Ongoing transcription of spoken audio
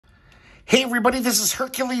Hey everybody, this is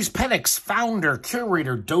herculespetix, founder,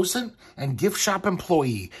 curator, docent, and gift shop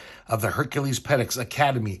employee of the herculespetix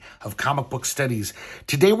Academy of Comic Book Studies.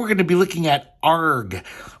 Today we're going to be looking at Aargh,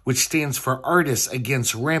 which stands for Artists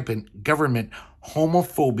Against Rampant Government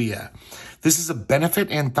Homophobia. This is a benefit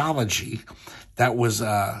anthology that was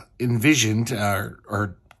envisioned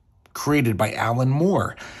or created by Alan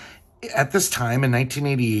Moore. At this time, in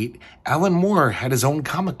 1988, Alan Moore had his own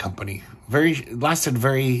comic company. Lasted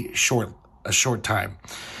a short time.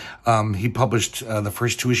 He published the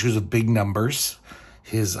first two issues of Big Numbers,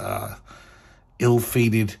 his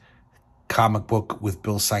ill-fated comic book with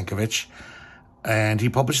Bill Sienkiewicz, and he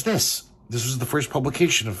published this. This was the first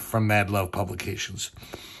publication from Mad Love Publications.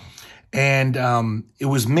 And it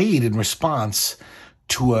was made in response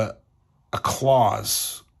to a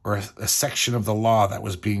clause or a section of the law that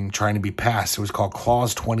was trying to be passed. It was called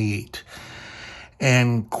Clause 28.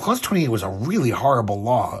 And Clause 28 was a really horrible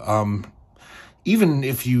law. Even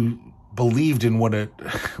if you believed in what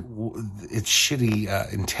its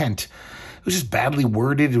shitty intent, it was just badly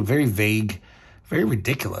worded, very vague, very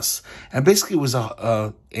ridiculous. And basically it was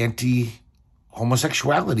a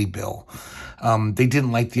anti-homosexuality bill. They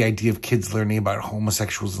didn't like the idea of kids learning about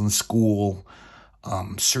homosexuals in school.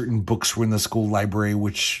 Certain books were in the school library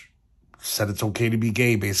which said it's okay to be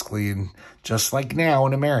gay, basically. And just like now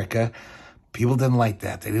in America, people didn't like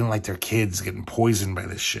that. They didn't like their kids getting poisoned by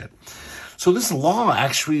this shit. So this law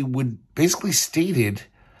actually basically stated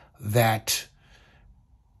that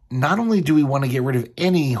not only do we want to get rid of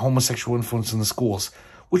any homosexual influence in the schools,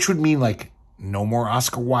 which would mean like no more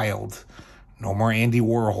Oscar Wilde, no more Andy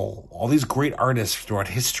Warhol, all these great artists throughout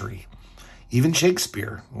history, even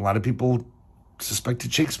Shakespeare. A lot of people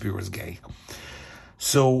suspected Shakespeare was gay.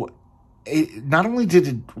 So not only did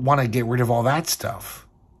it want to get rid of all that stuff,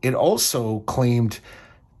 it also claimed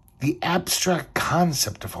the abstract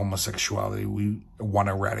concept of homosexuality we want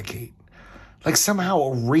to eradicate. Like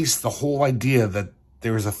somehow erase the whole idea that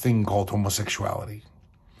there is a thing called homosexuality.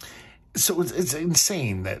 So it's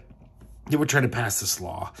insane that they were trying to pass this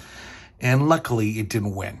law. And luckily it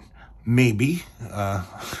didn't win. Maybe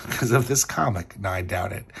because of this comic. No, I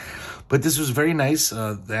doubt it. But this was very nice.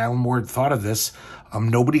 The Alan Moore thought of this.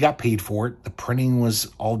 Nobody got paid for it. The printing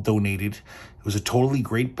was all donated. It was a totally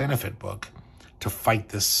great benefit book to fight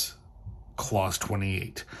this Clause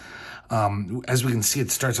 28. As we can see,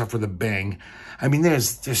 it starts off with a bang. I mean,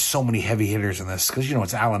 there's so many heavy hitters in this because,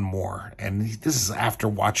 it's Alan Moore. And this is after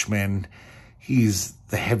Watchmen. He's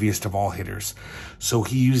the heaviest of all hitters. So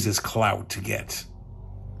he used his clout to get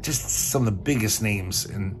just some of the biggest names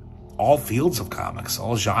in all fields of comics,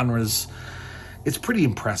 all genres. It's pretty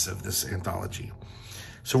impressive, this anthology.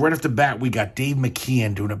 So right off the bat, we got Dave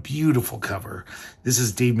McKean doing a beautiful cover. This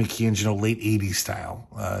is Dave McKean's, late 80s style,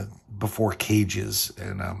 before Cages,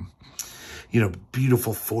 and,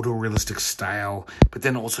 beautiful photorealistic style, but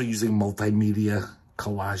then also using multimedia,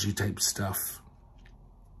 collage type stuff.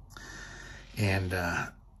 And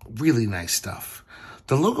really nice stuff.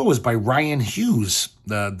 The logo was by Ryan Hughes,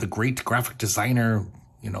 the great graphic designer,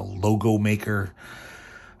 logo maker.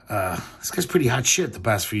 This guy's pretty hot shit the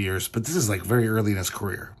past few years, but this is like very early in his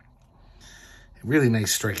career. Really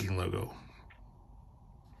nice, striking logo.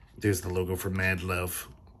 There's the logo for Mad Love.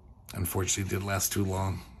 Unfortunately, it didn't last too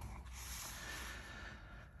long.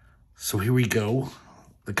 So here we go,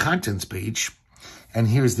 the contents page. And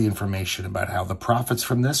here's the information about how the profits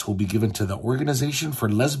from this will be given to the Organization for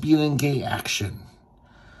Lesbian and Gay Action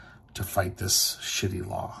to fight this shitty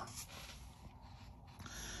law.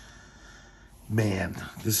 Man,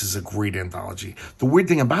 this is a great anthology. The weird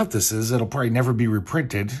thing about this is it'll probably never be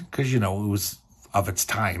reprinted because, it was of its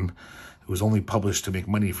time. It was only published to make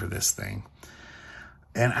money for this thing.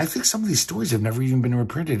 And I think some of these stories have never even been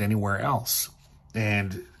reprinted anywhere else.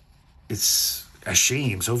 And it's a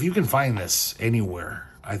shame. So if you can find this anywhere,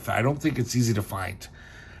 I don't think it's easy to find.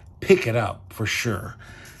 Pick it up for sure.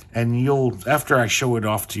 And after I show it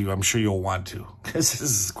off to you, I'm sure you'll want to, because this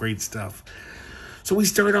is great stuff. So we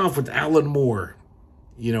start off with Alan Moore,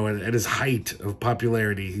 at his height of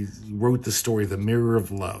popularity. He wrote the story, The Mirror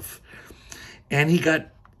of Love. And he got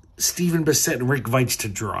Stephen Bissett and Rick Veitch to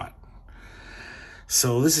draw it.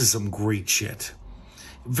 So this is some great shit.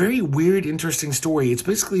 Very weird, interesting story. It's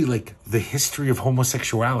basically like the history of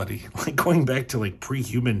homosexuality, like going back to like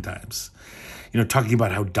pre-human times. Talking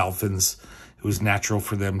about how dolphins, it was natural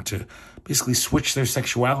for them to basically switch their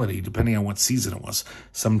sexuality depending on what season it was.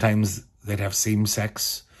 Sometimes they'd have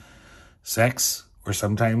same-sex sex, or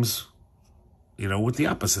sometimes, with the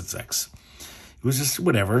opposite sex. It was just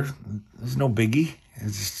whatever. It was no biggie.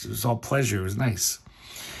 It was all pleasure. It was nice.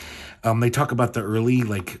 They talk about the early,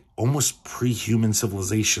 like, almost pre-human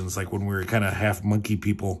civilizations, like when we were kind of half monkey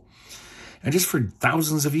people. And just for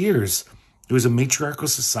thousands of years, it was a matriarchal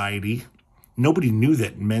society. Nobody knew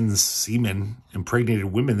that men's semen impregnated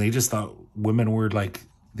women. They just thought women were like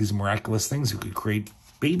these miraculous things who could create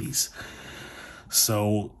babies.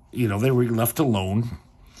 So, you know, they were left alone.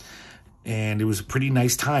 And it was a pretty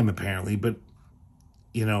nice time, apparently. But,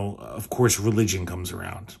 you know, of course, religion comes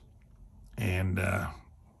around. And,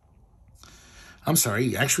 I'm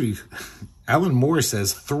sorry, actually, Alan Moore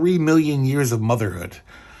says 3 million years of motherhood.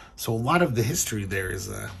 So a lot of the history there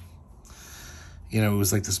is, you know, it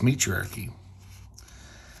was like this matriarchy.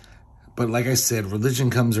 But like I said, religion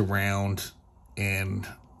comes around and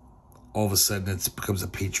all of a sudden it becomes a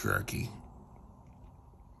patriarchy.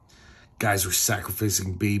 Guys were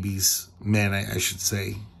sacrificing babies, men, I should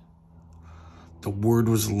say. The word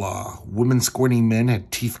was law. Women scorning men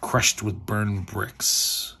had teeth crushed with burned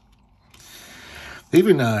bricks. He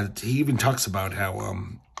even talks about how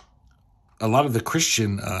a lot of the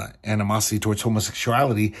Christian animosity towards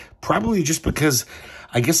homosexuality, probably just because,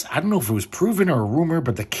 I guess, I don't know if it was proven or a rumor,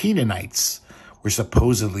 but the Canaanites were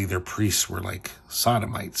supposedly, their priests were like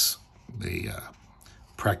sodomites. They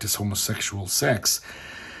practiced homosexual sex.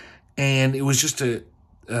 And it was just the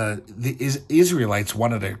Israelites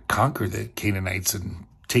wanted to conquer the Canaanites and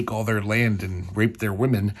take all their land and rape their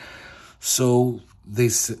women. So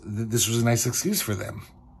this was a nice excuse for them.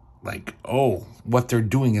 Like, oh, what they're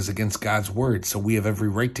doing is against God's word, so we have every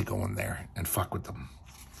right to go in there and fuck with them.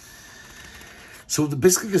 So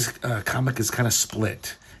basically this comic is kind of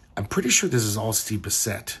split. I'm pretty sure this is all Steve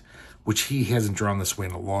Bissette, which he hasn't drawn this way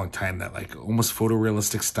in a long time. That like almost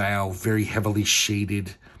photorealistic style, very heavily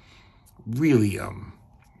shaded, really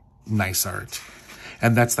nice art.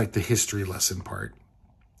 And that's like the history lesson part.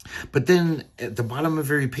 But then at the bottom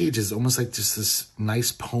of every page is almost like just this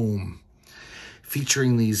nice poem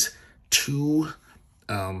featuring these two,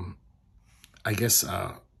 I guess,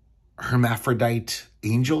 hermaphrodite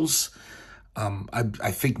angels.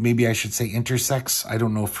 I think maybe I should say intersex. I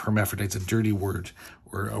don't know if hermaphrodite's a dirty word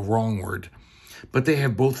or a wrong word. But they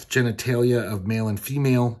have both genitalia of male and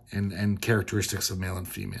female and characteristics of male and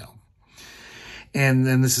female. And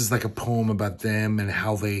then this is like a poem about them and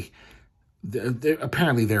how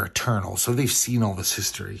apparently they're eternal. So they've seen all this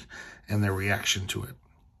history and their reaction to it.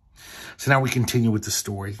 So now we continue with the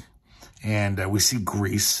story, and we see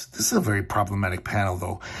Greece. This is a very problematic panel,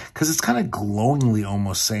 though, because it's kind of glowingly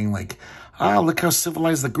almost saying, like, look how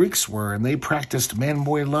civilized the Greeks were, and they practiced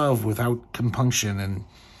man-boy love without compunction, and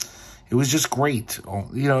it was just great.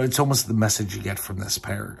 You know, it's almost the message you get from this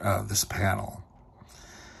panel.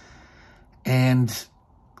 And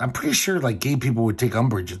I'm pretty sure, like, gay people would take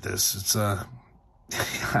umbrage at this. It's, I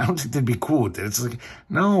don't think they'd be cool with it. It's like,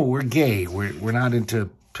 no, we're gay. We're not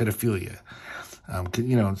into pedophilia.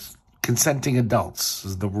 You know, consenting adults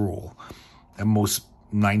is the rule. And most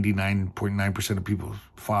 99.9% of people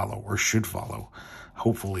follow or should follow,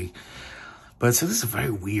 hopefully. But so this is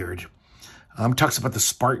very weird. Talks about the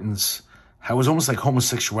Spartans, how it was almost like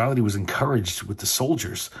homosexuality was encouraged with the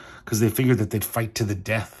soldiers because they figured that they'd fight to the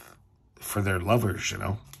death for their lovers, you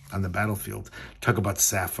know, on the battlefield. Talk about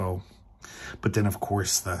Sappho. But then, of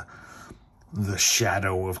course, the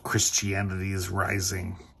shadow of Christianity is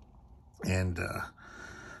rising. And,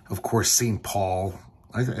 of course, St. Paul.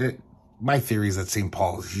 My theory is that St.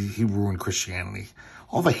 Paul, he ruined Christianity.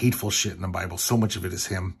 All the hateful shit in the Bible, so much of it is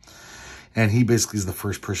him. And he basically is the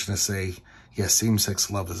first person to say, yeah,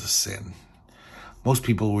 same-sex love is a sin. Most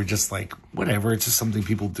people were just like, whatever, it's just something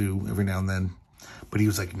people do every now and then. But he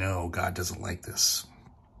was like, no, God doesn't like this.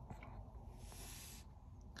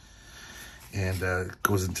 And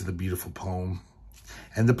goes into the beautiful poem.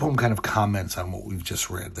 And the poem kind of comments on what we've just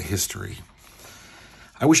read, the history.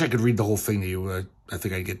 I wish I could read the whole thing to you. I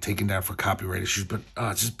think I'd get taken down for copyright issues. But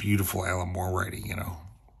it's just beautiful Alan Moore writing, you know.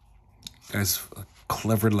 Guy's a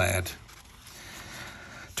clever lad.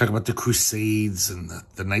 Talk about the Crusades and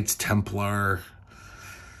the Knights Templar.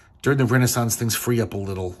 During the Renaissance, things free up a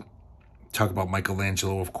little. Talk about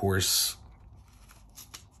Michelangelo, of course.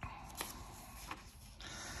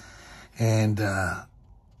 And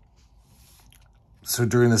so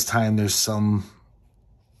during this time, there's some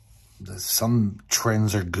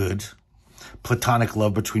trends are good. Platonic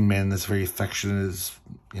love between men that's very affectionate is,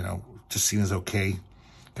 you know, just seen as okay.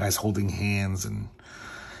 Guys holding hands and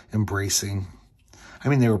embracing. I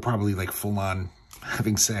mean, they were probably like full on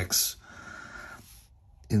having sex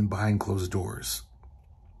behind closed doors.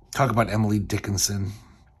 Talk about Emily Dickinson.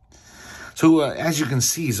 So as you can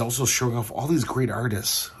see, he's also showing off all these great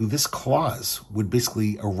artists who this clause would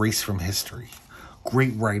basically erase from history.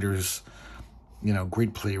 Great writers, You know,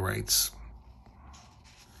 great playwrights.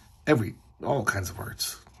 All kinds of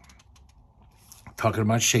arts. Talking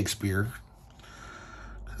about Shakespeare,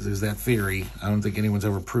 because there's that theory. I don't think anyone's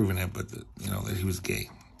ever proven it, but, you know, that he was gay.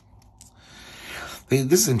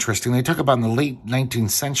 This is interesting. They talk about in the late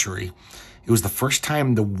 19th century, it was the first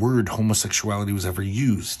time the word homosexuality was ever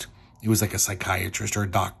used. It was like a psychiatrist or a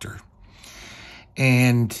doctor.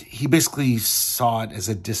 And he basically saw it as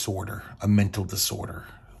a disorder, a mental disorder.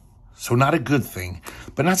 So not a good thing,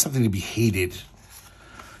 but not something to be hated.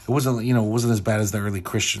 It wasn't, you know, it wasn't as bad as the early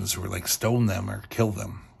Christians who were like stone them or kill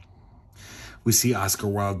them. We see Oscar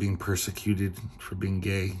Wilde being persecuted for being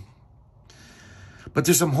gay. But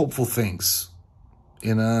there's some hopeful things.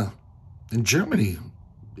 In Germany,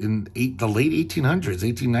 in the late 1800s,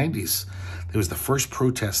 1890s, there was the first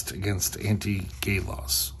protest against anti-gay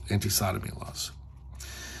laws, anti-sodomy laws.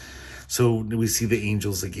 So we see the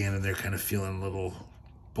angels again, and they're kind of feeling a little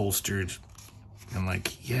bolstered. And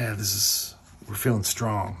like, yeah, we're feeling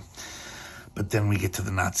strong. But then we get to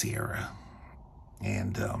the Nazi era.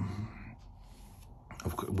 And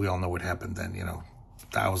of course, we all know what happened then, you know.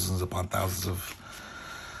 Thousands upon thousands of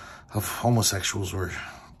homosexuals were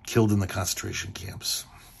killed in the concentration camps.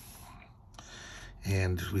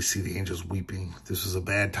 And we see the angels weeping. This was a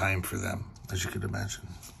bad time for them, as you could imagine.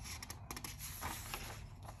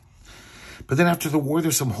 But then after the war,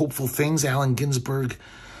 there's some hopeful things. Allen Ginsberg,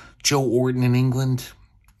 Joe Orton in England,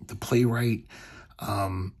 the playwright,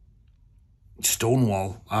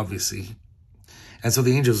 Stonewall, obviously. And so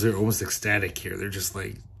the angels are almost ecstatic here. They're just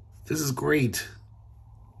like, this is great.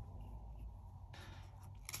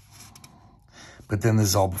 But then this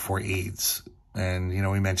is all before AIDS. And, you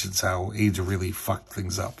know, we mentioned how AIDS really fucked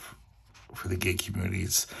things up for the gay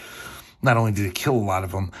communities. Not only did it kill a lot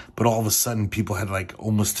of them, but all of a sudden people had like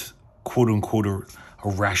almost quote unquote a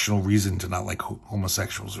rational reason to not like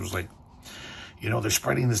homosexuals. It was like, you know, they're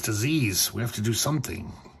spreading this disease. We have to do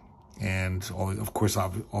something. And of course,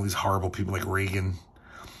 all these horrible people like Reagan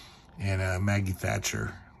and Maggie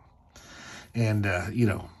Thatcher. And, you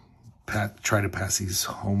know, try to pass these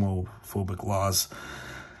homophobic laws.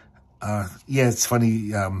 Yeah, it's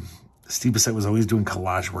funny. Steve Bissett was always doing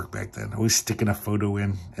collage work back then, always sticking a photo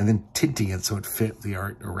in and then tinting it so it fit the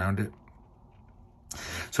art around it.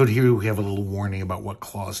 So here we have a little warning about what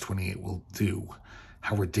Clause 28 will do,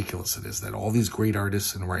 how ridiculous it is that all these great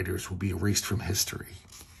artists and writers will be erased from history.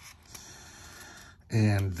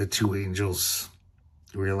 And the two angels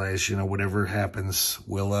realize, you know, whatever happens,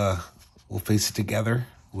 we'll face it together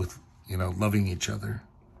with, you know, loving each other.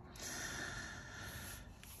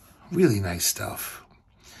 Really nice stuff.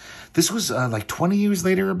 This was like 20 years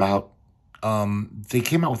later about. They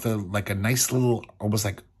came out with a nice little, almost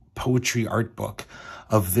like poetry art book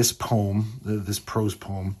of this poem, this prose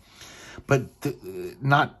poem, but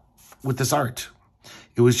not with this art.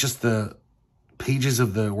 It was just the pages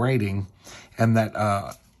of the writing, and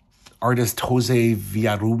that artist Jose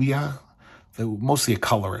Villarrubia, mostly a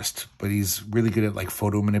colorist, but he's really good at like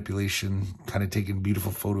photo manipulation, kind of taking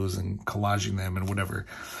beautiful photos and collaging them and whatever.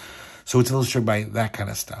 So it's illustrated by that kind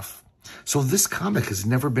of stuff. So this comic has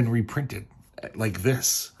never been reprinted like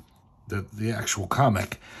this, the actual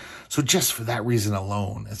comic. So just for that reason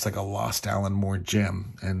alone, it's like a lost Alan Moore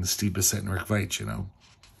gem, and Steve Bissett and Rick Veitch, you know.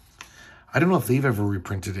 I don't know if they've ever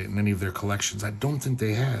reprinted it in any of their collections. I don't think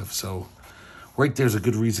they have. So right there's a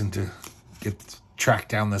good reason to track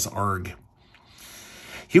down this Aargh.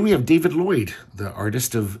 Here we have David Lloyd, the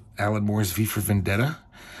artist of Alan Moore's V for Vendetta,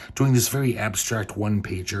 doing this very abstract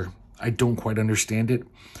one-pager. I don't quite understand it.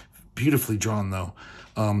 Beautifully drawn, though.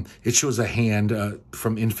 It shows a hand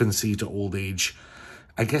from infancy to old age.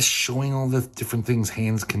 I guess showing all the different things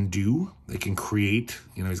hands can do. They can create.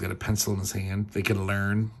 You know, he's got a pencil in his hand. They can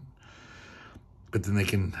learn. But then they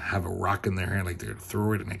can have a rock in their hand, like they're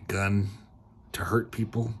throw it in a gun to hurt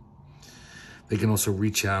people. They can also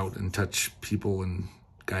reach out and touch people and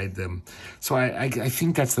guide them. So I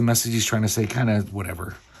think that's the message he's trying to say, kind of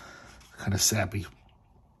whatever, kind of sappy.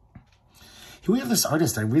 Here we have this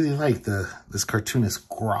artist I really like, this cartoonist,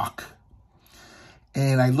 Grok.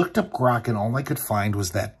 And I looked up Grok, and all I could find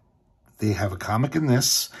was that they have a comic in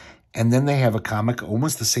this, and then they have a comic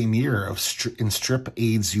almost the same year in Strip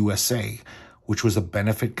AIDS USA, which was a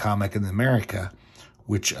benefit comic in America,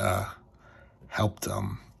 which helped,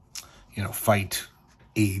 you know, fight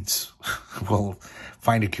AIDS. Well,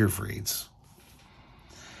 find a cure for AIDS.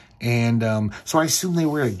 And so I assume they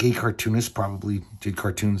were a gay cartoonist, probably did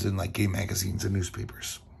cartoons in like gay magazines and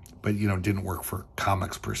newspapers, but, you know, didn't work for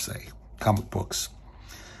comics per se, comic books.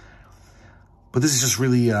 But this is just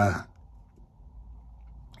really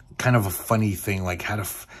kind of a funny thing, like how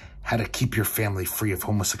to keep your family free of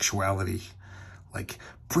homosexuality. Like,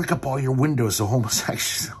 brick up all your windows so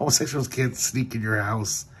homosexuals can't sneak in your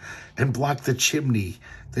house, and block the chimney.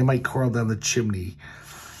 They might crawl down the chimney.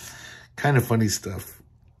 Kind of funny stuff.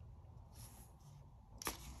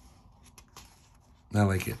 I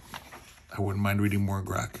like it. I wouldn't mind reading more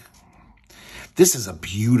Grok. This is a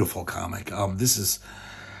beautiful comic. This is,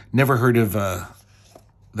 never heard of the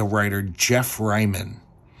writer Jeff Ryman.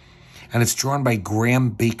 And it's drawn by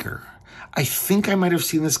Graham Baker. I think I might have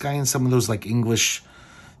seen this guy in some of those like English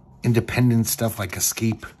independent stuff like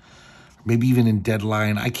Escape, maybe even in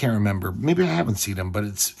Deadline. I can't remember. Maybe I haven't seen him, but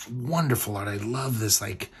it's wonderful art. I love this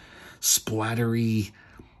like splattery,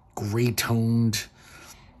 gray-toned,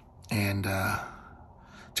 and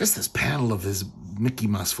just this panel of his Mickey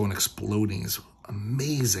Mouse phone exploding is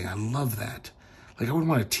amazing. I love that. Like, I would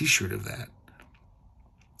want a t-shirt of that.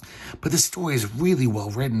 But this story is really well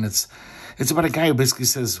written. It's about a guy who basically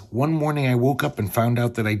says, one morning I woke up and found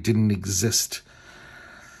out that I didn't exist.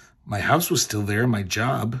 My house was still there, my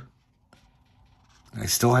job. I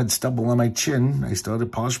still had stubble on my chin. I still had to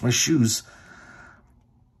polish my shoes.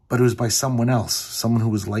 But it was by someone else, someone who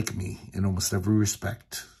was like me in almost every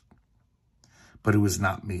respect. But it was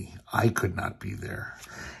not me. I could not be there.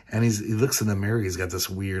 And he looks in the mirror. He's got this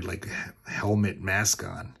weird like helmet mask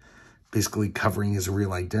on, basically covering his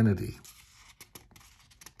real identity.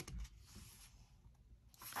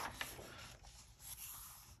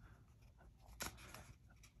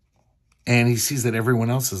 And he sees that everyone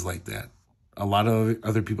else is like that. A lot of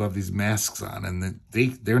other people have these masks on, and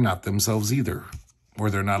they're not themselves either, or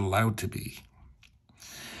they're not allowed to be.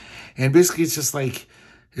 And basically it's just like,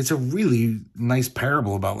 it's a really nice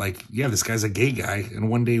parable about like, yeah, this guy's a gay guy, and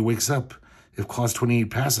one day he wakes up, if Clause 28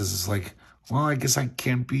 passes, it's like, well, I guess I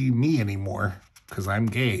can't be me anymore because I'm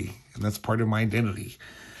gay, and that's part of my identity.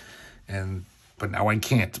 But now I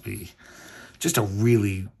can't be. Just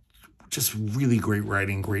really great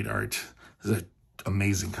writing, great art. This is an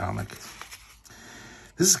amazing comic.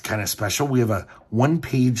 This is kind of special. We have a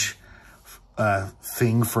one-page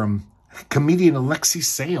thing from comedian Alexei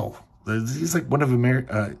Sayle. He's like one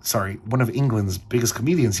of England's biggest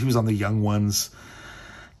comedians. He was on The Young Ones,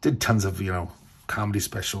 did tons of, comedy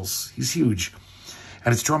specials. He's huge.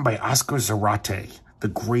 And it's drawn by Oscar Zarate, the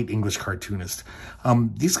great English cartoonist.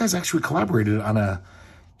 These guys actually collaborated on a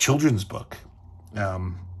children's book.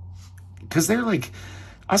 Because they're like,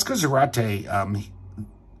 Oscar Zarate,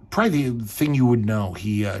 probably the thing you would know,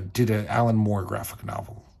 he did an Alan Moore graphic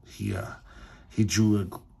novel. He drew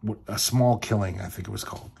a Small Killing, I think it was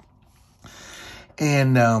called.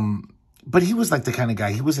 And, but he was like the kind of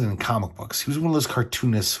guy, he wasn't in comic books. He was one of those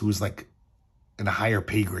cartoonists who was like in a higher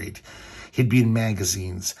pay grade. He'd be in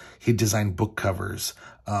magazines. He'd design book covers.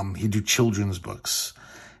 He'd do children's books.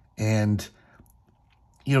 And,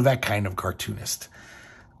 that kind of cartoonist.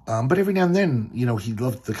 But every now and then, he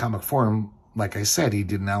loved the comic form. Like I said, he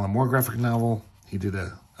did an Alan Moore graphic novel. He did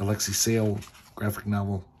a Alexei Sayle graphic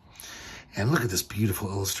novel. And look at this beautiful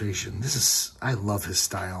illustration. I love his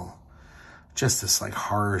style. Just this like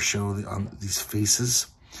horror show on these faces.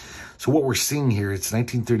 So what we're seeing here, it's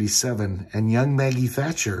 1937, and young Maggie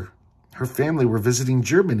Thatcher, her family were visiting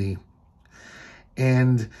Germany.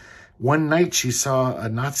 And one night she saw a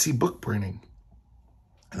Nazi book burning.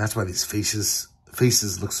 And that's why these faces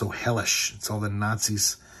look so hellish. It's all the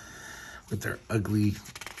Nazis with their ugly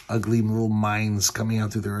little minds coming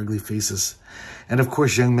out through their ugly faces. And of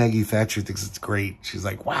course, young Maggie Thatcher thinks it's great. She's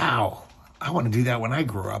like, wow, I want to do that when I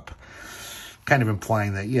grow up. Kind of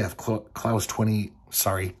implying that, yeah, if Clause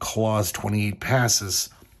 28 passes,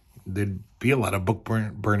 there'd be a lot of book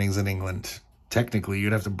burnings in England. Technically,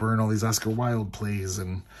 you'd have to burn all these Oscar Wilde plays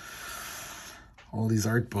and all these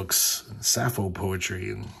art books, and Sappho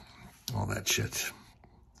poetry, and all that shit.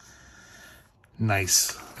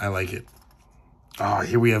 Nice. I like it.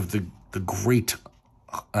 Here we have the great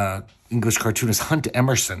English cartoonist Hunt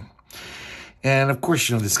Emerson. And of course,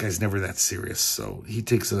 this guy's never that serious. So he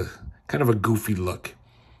takes a kind of a goofy look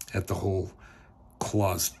at the whole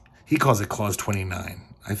clause. He calls it Clause 29.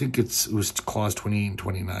 I think it was Clause 28 and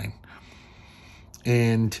 29.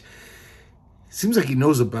 And it seems like he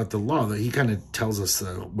knows about the law, that he kind of tells us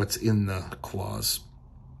what's in the clause.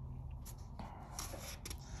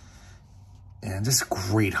 And this is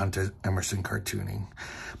great Hunter Emerson cartooning.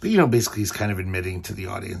 But, basically he's kind of admitting to the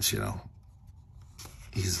audience,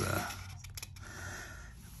 he's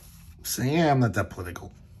saying, yeah, I'm not that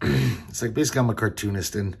political. It's like, basically I'm a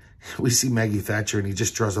cartoonist, and we see Maggie Thatcher and he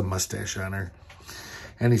just draws a mustache on her.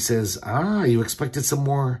 And he says, you expected some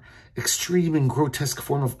more extreme and grotesque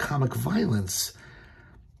form of comic violence,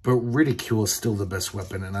 but ridicule is still the best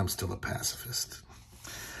weapon, and I'm still a pacifist.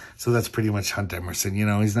 So that's pretty much Hunt Emerson. You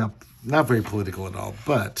know, he's not very political at all,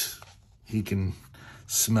 but he can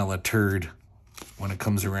smell a turd when it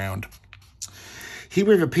comes around. Here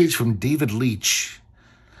we have a page from David Leitch.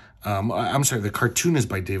 I'm sorry, the cartoon is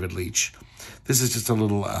by David Leitch. This is just a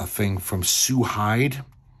little thing from Sue Hyde.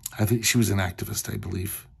 I think she was an activist, I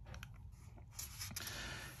believe.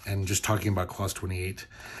 And just talking about Clause 28.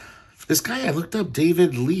 This guy, I looked up,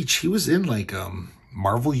 David Leitch. He was in, like,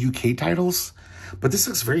 Marvel UK titles. But this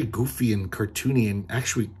looks very goofy and cartoony and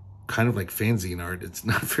actually kind of like fanzine art. It's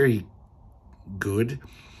not very good.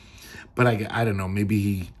 But I don't know. Maybe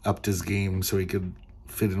he upped his game so he could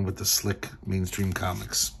fit in with the slick mainstream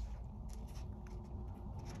comics.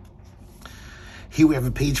 Here we have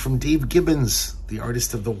a page from Dave Gibbons, the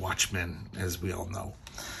artist of The Watchmen, as we all know.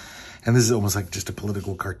 And this is almost like just a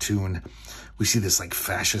political cartoon. We see this like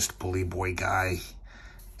fascist bully boy guy.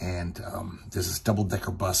 And there's this double-decker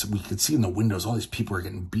bus. We could see in the windows all these people are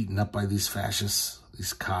getting beaten up by these fascists,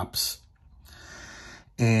 these cops.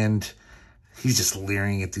 And he's just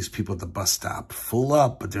leering at these people at the bus stop. Full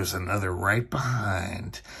up, but there's another right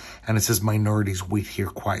behind. And it says, minorities, wait here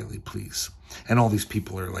quietly, please. And all these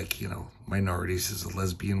people are like, you know, minorities is a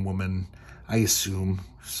lesbian woman, I assume.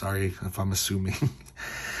 Sorry if I'm assuming.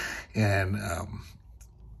 And,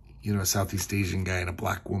 you know, a Southeast Asian guy and a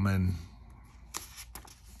black woman.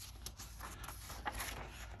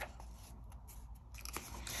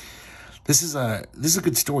 This is a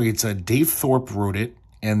good story. It's Dave Thorpe wrote it,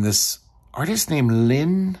 and this artist named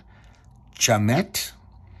Lynn Jamet.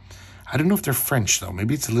 I don't know if they're French though.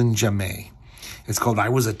 Maybe it's Lynn Jamet. It's called "I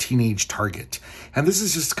Was a Teenage Target," and this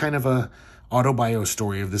is just kind of a autobio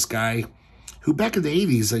story of this guy who, back in the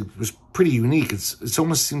 80s, like, was pretty unique. It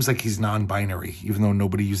almost seems like he's non-binary, even though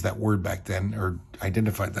nobody used that word back then or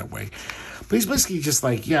identified that way. But he's basically just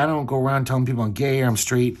like, yeah, I don't go around telling people I'm gay or I'm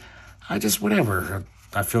straight. I just whatever.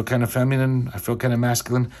 I feel kind of feminine. I feel kind of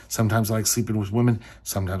masculine. Sometimes I like sleeping with women.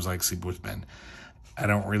 Sometimes I like sleeping with men. I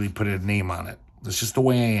don't really put a name on it. It's just the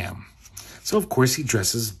way I am. So, of course, he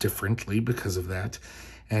dresses differently because of that.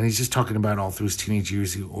 And he's just talking about all through his teenage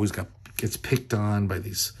years, he always gets picked on by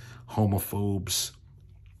these homophobes.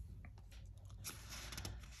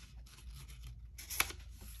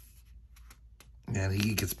 And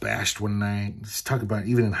he gets bashed one night. He's talking about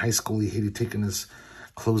even in high school, he hated taking his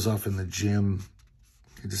clothes off in the gym.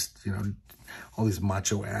 He just, you know, all these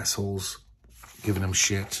macho assholes giving him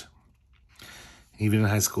shit. Even in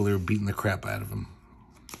high school, they were beating the crap out of him.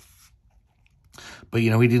 But,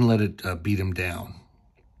 you know, he didn't let it beat him down.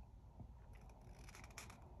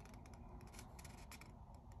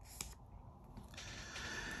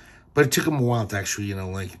 But it took him a while to actually, you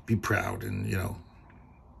know, like, be proud and, you know,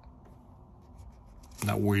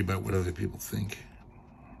 not worry about what other people think.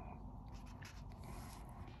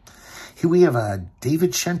 Here we have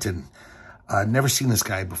David Shenton. Never seen this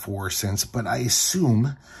guy before or since, but I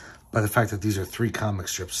assume by the fact that these are 3 comic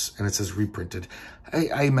strips and it says reprinted,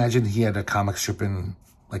 I imagine he had a comic strip in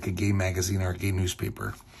like a gay magazine or a gay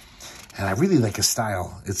newspaper. And I really like his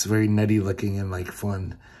style. It's very nutty looking and like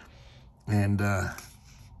fun. And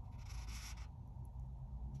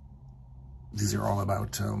these are all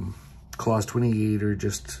about Clause 28 or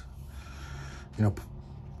just, you know,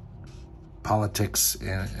 politics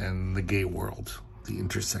and the gay world, the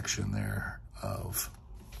intersection there of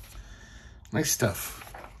nice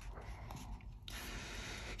stuff.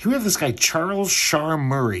 Here we have this guy, Charles Shar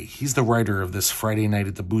Murray. He's the writer of this Friday Night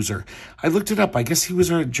at the Boozer. I looked it up. I guess he was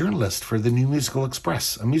a journalist for the New Musical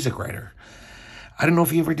Express, a music writer. I don't know if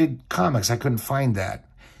he ever did comics. I couldn't find that.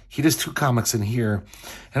 He does 2 comics in here,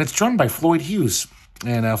 and it's drawn by Floyd Hughes.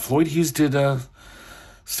 And Floyd Hughes did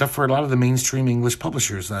stuff for a lot of the mainstream English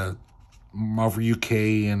publishers, Marvel UK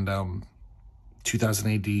and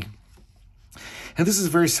 2000 AD. And this is a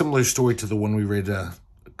very similar story to the one we read a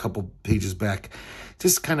couple pages back.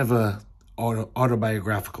 Just kind of a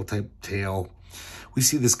autobiographical type tale. We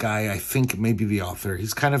see this guy, I think maybe the author.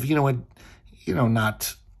 He's kind of,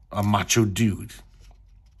 not a macho dude.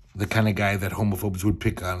 The kind of guy that homophobes would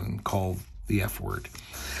pick on and call the F word.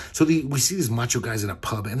 So we see these macho guys in a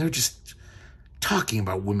pub, and they're just talking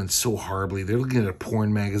about women so horribly. They're looking at a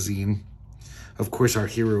porn magazine. Of course, our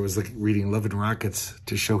hero is like reading Love and Rockets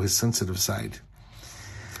to show his sensitive side.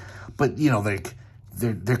 But,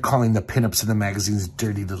 they're calling the pinups in the magazines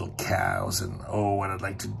dirty little cows, and, oh, what I'd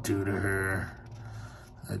like to do to her.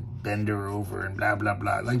 I'd bend her over and blah, blah,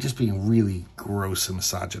 blah. Like, just being really gross and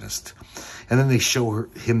misogynist. And then they show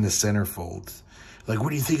him the centerfold. Like, what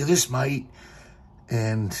do you think of this, mate?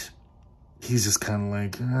 And he's just kind of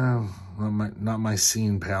like, oh, not my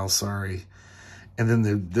scene, pal, sorry. And then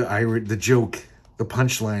the joke, the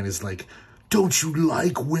punchline is like, don't you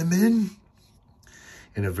like women?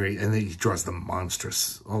 And then he draws them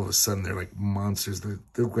monstrous. All of a sudden, they're like monsters. They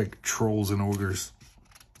look like trolls and ogres.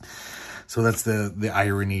 So that's the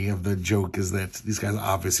irony of the joke, is that these guys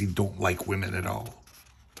obviously don't like women at all.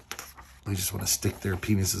 They just want to stick their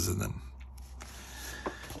penises in them.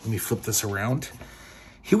 Let me flip this around.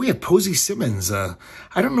 Here we have Posey Simmons. I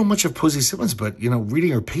don't know much of Posey Simmons, but, you know,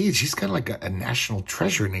 reading her page, she's kind of like a national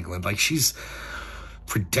treasure in England. Like, she's,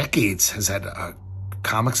 for decades, has had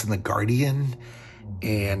comics in The Guardian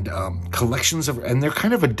and collections of, and they're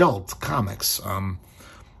kind of adult comics.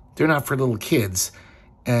 They're not for little kids.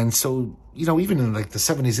 And so, you know, even in like the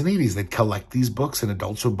 70s and 80s, they'd collect these books and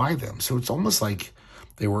adults would buy them. So it's almost like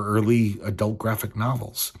they were early adult graphic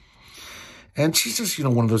novels. And she's just, you know,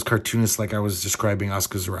 one of those cartoonists like I was describing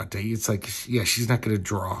Oscar Zarate. It's like, yeah, she's not going to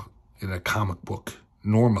draw in a comic book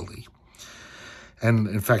normally. And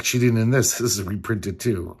in fact, she didn't in this. This is reprinted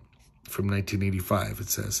too from 1985, it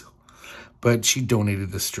says. But she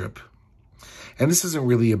donated the strip. And this isn't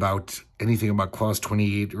really about anything about Clause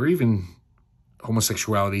 28 or even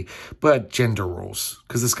homosexuality, but gender roles.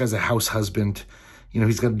 Because this guy's a house husband. You know,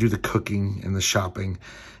 he's got to do the cooking and the shopping.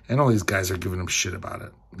 And all these guys are giving him shit about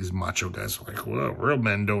it. These macho guys are like, well, real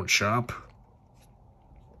men don't shop.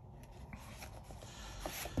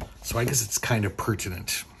 So I guess it's kind of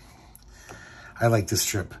pertinent. I like this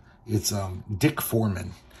strip. It's Dick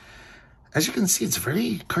Foreman. As you can see, it's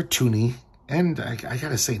very cartoony. And I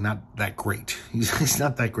gotta say, not that great. He's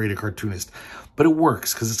not that great a cartoonist. But it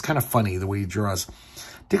works because it's kind of funny the way he draws.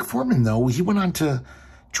 Dick Foreman, though, he went on to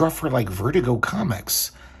draw for like Vertigo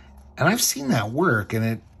Comics. And I've seen that work,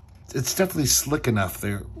 and it's definitely slick enough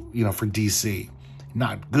there, you know, for DC.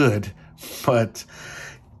 Not good, but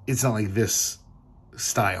it's not like this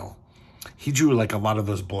style. He drew like a lot of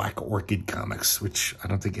those Black Orchid comics, which I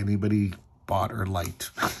don't think anybody bought or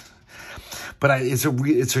liked. But it's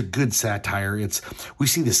a good satire. We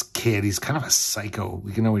see this kid. He's kind of a psycho.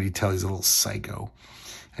 We can already tell he's a little psycho,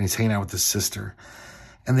 and he's hanging out with his sister.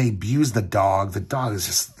 And they abuse the dog. The dog is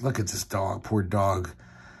just, look at this dog, poor dog.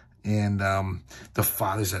 And the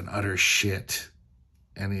father's an utter shit.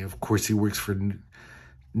 And of course, he works for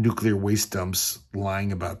nuclear waste dumps,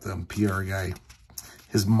 lying about them, PR guy.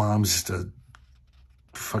 His mom's just a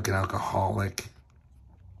fucking alcoholic.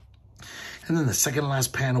 And then the second to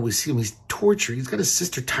last panel, we see him, he's tortured. He's got his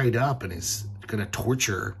sister tied up, and he's going to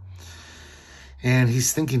torture her. And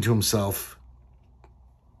he's thinking to himself,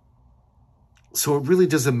 so it really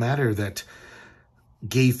doesn't matter that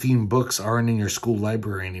gay-themed books aren't in your school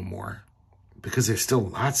library anymore, because there's still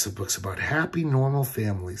lots of books about happy, normal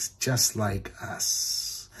families just like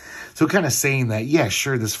us. So kind of saying that, yeah,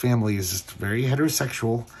 sure, this family is just very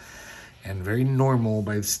heterosexual and very normal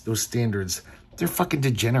by those standards. They're fucking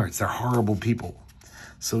degenerates. They're horrible people.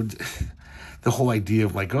 So the whole idea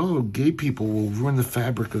of like, oh, gay people will ruin the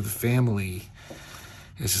fabric of the family.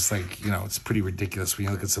 It's just like, you know, it's pretty ridiculous when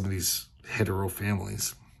you look at some of these hetero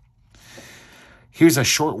families. Here's A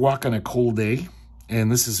Short Walk on a Cold Day.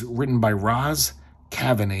 And this is written by Roz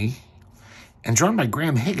Cavaney and drawn by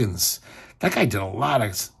Graham Higgins. That guy did a lot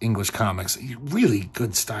of English comics. Really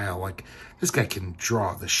good style. Like, this guy can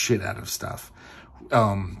draw the shit out of stuff.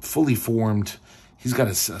 Fully formed. He's got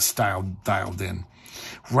his style dialed in.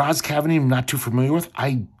 Roz Cavaney, I'm not too familiar with.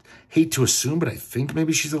 I hate to assume, but I think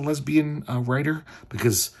maybe she's a lesbian writer,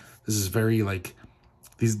 because this is very like,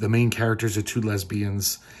 the main characters are two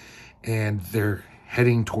lesbians, and they're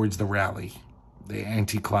heading towards the rally. The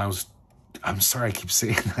anti-Claus, I'm sorry I keep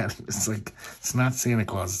saying that. It's like, it's not Santa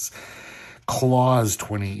Claus, it's Claus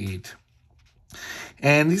 28.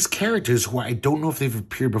 And these characters, who I don't know if they've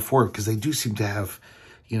appeared before, because they do seem to have,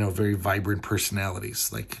 you know, very vibrant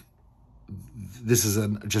personalities. Like, this is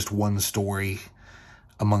just one story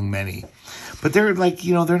among many. But they're like,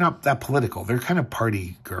 you know, they're not that political. They're kind of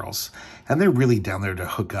party girls. And they're really down there to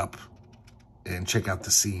hook up and check out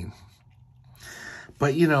the scene.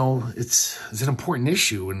 But, you know, it's an important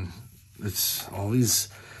issue, and it's all these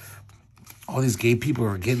gay people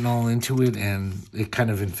are getting all into it, and it kind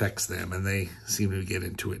of infects them, and they seem to get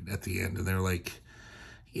into it at the end, and they're like,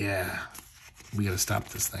 yeah, we got to stop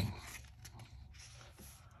this thing.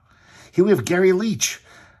 Here we have Gary Leach,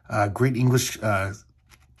 a great English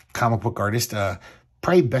comic book artist,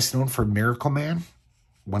 probably best known for Miracle Man,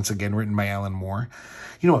 once again written by Alan Moore.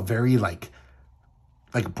 You know, a very like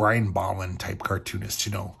Brian Bolland type cartoonist,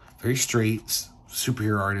 you know, very straight,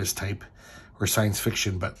 superhero artist type, or science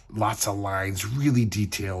fiction, but lots of lines, really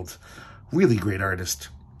detailed, really great artist.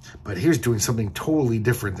 But here's doing something totally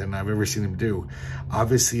different than I've ever seen him do.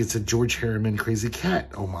 Obviously, it's a George Harriman Crazy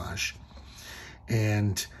Cat homage.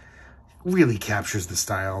 And really captures the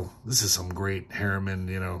style. This is some great Harriman,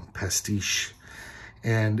 you know, pastiche.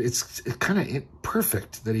 And it's kind of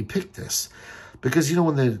perfect that he picked this. Because, you know,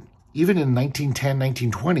 even in 1910,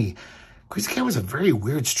 1920, Crazy Cat was a very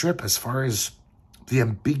weird strip as far as the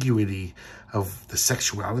ambiguity of the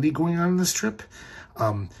sexuality going on in the strip.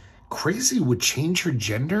 Crazy would change her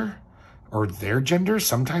gender or their gender.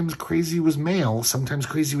 Sometimes Crazy was male, sometimes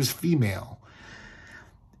Crazy was female.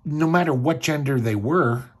 No matter what gender they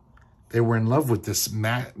were in love with this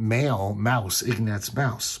male mouse, Ignatz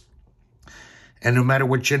Mouse. And no matter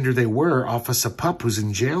what gender they were, Officer Pup, who's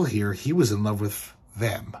in jail here, he was in love with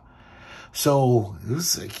them. So it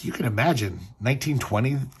was like, you can imagine,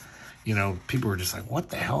 1920, you know, people were just like, what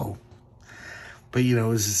the hell? But, you know, it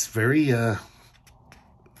was just very,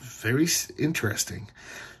 very interesting.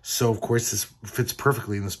 So, of course, this fits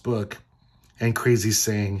perfectly in this book. And Crazy's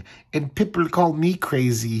saying, and people call me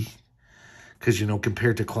crazy. Because, you know,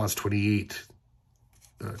 compared to Clause 28,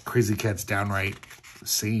 Crazy Cat's downright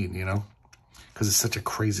sane, you know. Because it's such a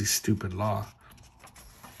crazy, stupid law.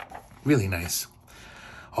 Really nice.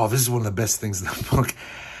 Oh, this is one of the best things in the book.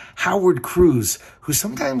 Howard Cruse, who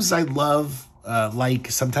sometimes I love,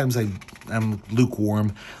 sometimes I'm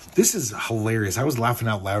lukewarm. This is hilarious. I was laughing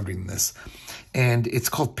out loud reading this. And it's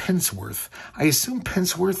called Penceworth. I assume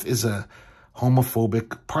Penceworth is a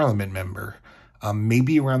homophobic parliament member.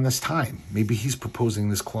 Maybe around this time. Maybe he's proposing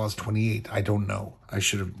this Clause 28. I don't know. I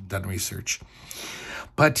should have done research.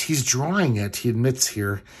 But he's drawing it. He admits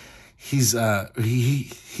here. He's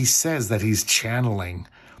he says that he's channeling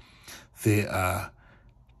the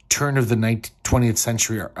turn of the 20th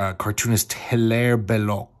century cartoonist Hilaire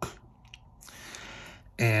Belloc.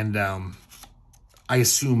 And I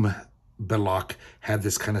assume Belloc had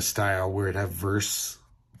this kind of style where it had verse.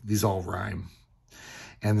 These all rhyme.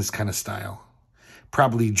 And this kind of style.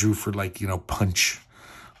 Probably drew for, like, you know, Punch.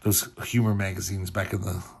 Those humor magazines back in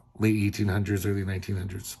the late 1800s, early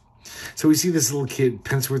 1900s. So we see this little kid,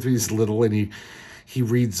 Penceworth, he's little, and he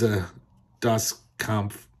reads Das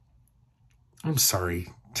Kampf. I'm sorry.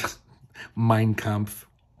 Mein Kampf.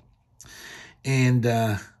 And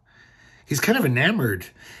he's kind of enamored.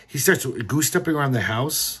 He starts goose-stepping around the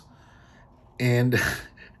house. And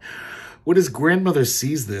when his grandmother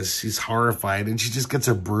sees this, she's horrified, and she just gets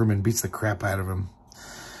her broom and beats the crap out of him.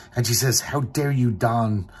 And she says, how dare you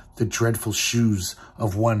don the dreadful shoes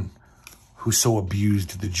of one who so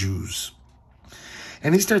abused the Jews?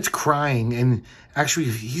 And he starts crying, and actually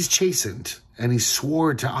he's chastened, and he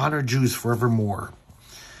swore to honor Jews forevermore.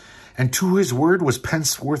 And to his word was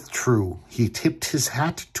Penceworth true. He tipped his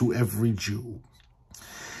hat to every Jew.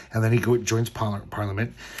 And then he joins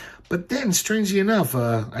Parliament. But then, strangely enough,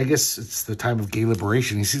 I guess it's the time of gay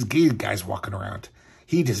liberation. He sees gay guys walking around.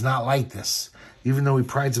 He does not like this. Even though he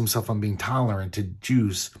prides himself on being tolerant to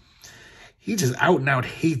Jews, he just out and out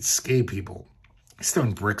hates gay people. He's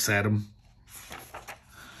throwing bricks at him.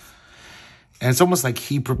 And it's almost like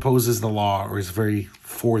he proposes the law or is very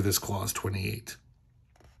for this Clause 28.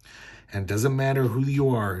 And it doesn't matter who you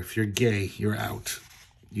are. If you're gay, you're out.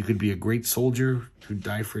 You could be a great soldier who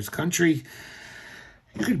died for his country.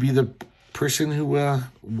 You could be the person who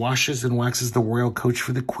washes and waxes the royal coach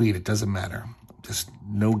for the queen. It doesn't matter. Just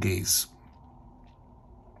no gays.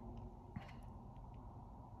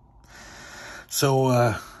 So,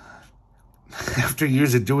 after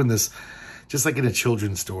years of doing this, just like in a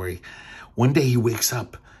children's story, one day he wakes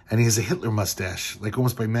up and he has a Hitler mustache, like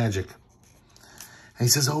almost by magic. And he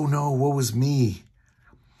says, oh no, woe is me.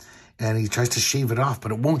 And he tries to shave it off,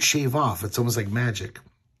 but it won't shave off. It's almost like magic.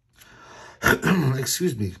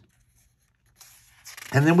 Excuse me.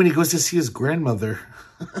 And then when he goes to see his grandmother,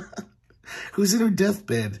 who's in her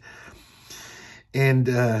deathbed, and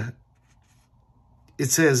it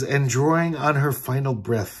says, and drawing on her final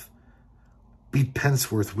breath, beat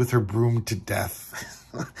Penceworth with her broom to death.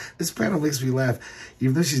 This panel makes me laugh.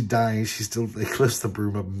 Even though she's dying, she still lifts the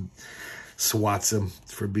broom up and swats him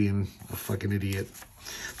for being a fucking idiot.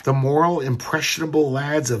 The moral, impressionable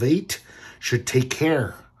lads of 8 should take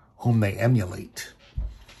care whom they emulate.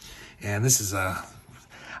 And this is I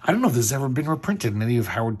don't know if this has ever been reprinted in any of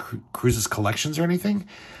Howard Cruse's collections or anything.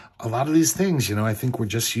 A lot of these things, you know, I think were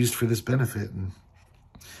just used for this benefit.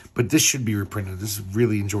 But this should be reprinted. This is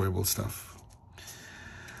really enjoyable stuff.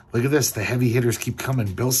 Look at this. The heavy hitters keep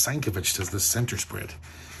coming. Bill Sienkiewicz does the center spread.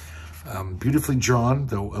 Beautifully drawn,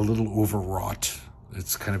 though a little overwrought.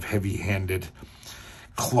 It's kind of heavy-handed.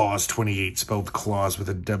 Clause 28, spelled clause with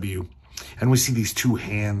a W. And we see these two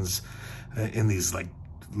hands in these, like,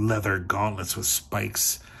 leather gauntlets with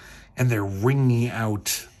spikes. And they're wringing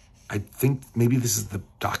out, I think maybe this is the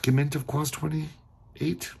document of Clause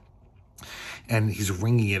 28. And he's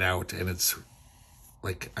wringing it out, and it's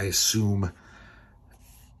like, I assume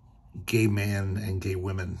gay men and gay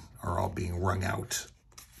women are all being wrung out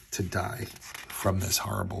to die from this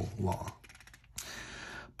horrible law.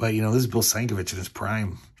 But, you know, this is Bill Sienkiewicz in his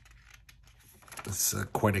prime. It's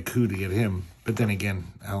quite a coup to get him. But then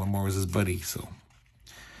again, Alan Moore was his buddy, so.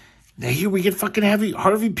 Now here we get fucking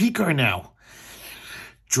Harvey Pekar now.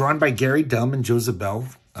 Drawn by Gary Dumm and Joe Zabel.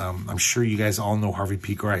 I'm sure you guys all know Harvey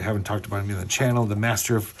Pekar. I haven't talked about him in the channel. The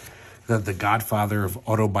master of, the godfather of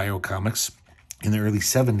autobiocomics. In the early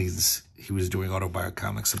 70s, he was doing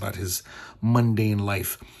autobiocomics about his mundane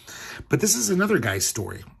life. But this is another guy's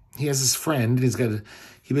story. He has his friend, and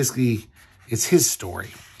it's his story.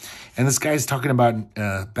 And this guy's talking about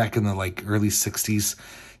back in the like early 60s,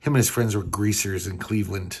 him and his friends were greasers in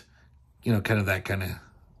Cleveland. You know,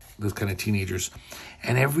 those kind of teenagers.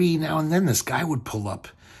 And every now and then this guy would pull up.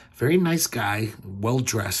 Very nice guy,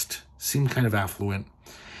 well-dressed, seemed kind of affluent.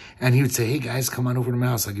 And he would say, hey guys, come on over to my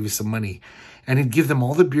house, I'll give you some money. And he'd give them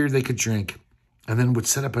all the beer they could drink, and then would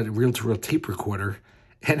set up a reel-to-reel tape recorder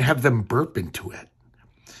and have them burp into it.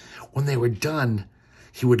 When they were done,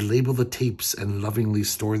 he would label the tapes and lovingly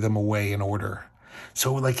store them away in order.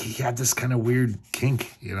 So, like, he had this kind of weird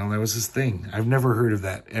kink, you know, that was his thing. I've never heard of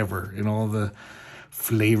that, ever. In all the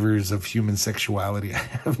flavors of human sexuality,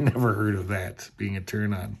 I've never heard of that being a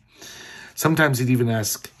turn-on. Sometimes he'd even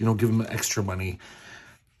ask, you know, give them extra money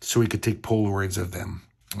so he could take Polaroids of them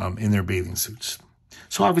in their bathing suits.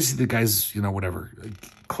 So, obviously, the guy's, you know, whatever,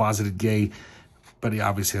 closeted gay, but he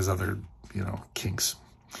obviously has other, you know, kinks.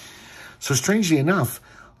 So, strangely enough,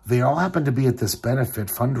 they all happen to be at this benefit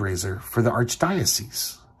fundraiser for the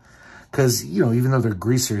Archdiocese. Because, you know, even though they're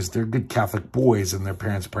greasers, they're good Catholic boys, and their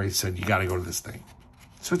parents probably said, you got to go to this thing.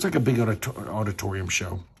 So it's like a big auditorium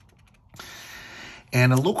show.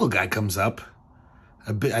 And a local guy comes up.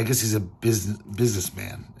 I guess he's a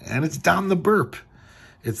businessman. And it's Don the Burp.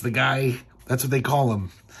 It's the guy, that's what they call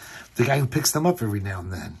him. The guy who picks them up every now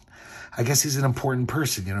and then. I guess he's an important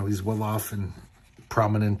person. You know, he's well off and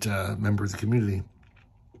prominent member of the community.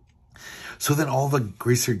 So then all the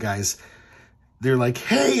greaser guys, they're like,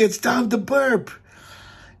 hey, it's Don the Burp.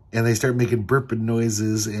 And they start making burping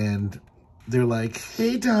noises, and they're like,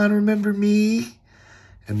 hey, Don, remember me?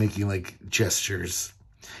 And making, like, gestures.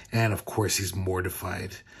 And, of course, he's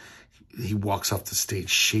mortified. He walks off the stage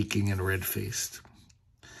shaking and red-faced.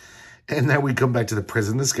 And then we come back to the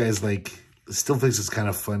prison. This guy's, like, still thinks it's kind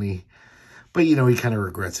of funny. But, you know, he kind of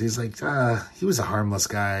regrets it. He's like, he was a harmless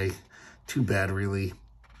guy. Too bad, really.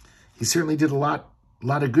 He certainly did a lot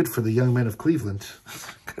of good for the young men of Cleveland,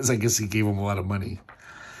 because I guess he gave them a lot of money.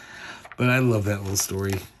 But I love that little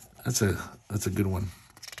story. That's a good one.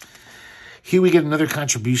 Here we get another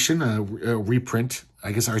contribution, a reprint.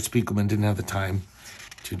 I guess Art Spiegelman didn't have the time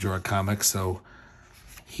to draw a comic, so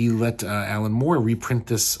he let Alan Moore reprint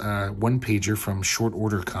this one-pager from Short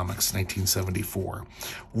Order Comics, 1974.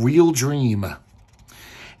 Real Dream.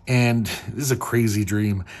 And this is a crazy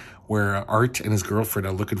dream, where Art and his girlfriend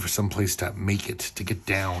are looking for some place to make it, to get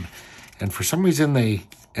down. And for some reason, they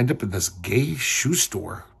end up in this gay shoe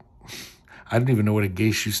store. I don't even know what a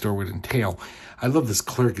gay shoe store would entail. I love this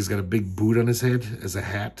clerk. He's got a big boot on his head as a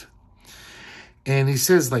hat. And he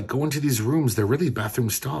says, like, go into these rooms. They're really bathroom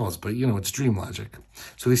stalls, but, you know, it's dream logic.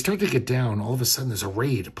 So they start to get down. All of a sudden, there's a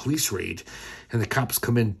raid, a police raid. And the cops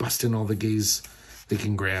come in, busting all the gays they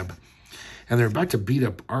can grab. And they're about to beat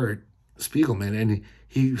up Art Spiegelman, and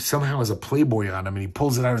he somehow has a Playboy on him, and he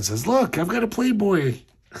pulls it out and says, look, I've got a Playboy.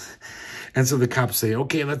 And so the cops say,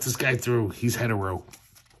 okay, let this guy through. He's hetero.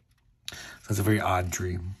 That's a very odd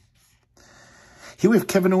dream. Here we have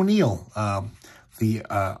Kevin O'Neill, the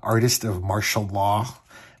artist of martial law,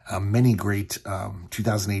 many great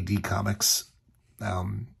 2000 AD comics,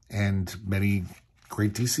 and many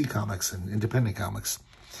great DC comics and independent comics.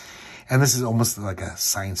 And this is almost like a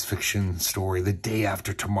science fiction story, The Day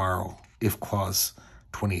After Tomorrow, if Clause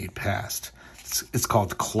 28 passed. It's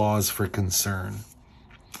called Clause for Concern.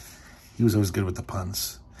 He was always good with the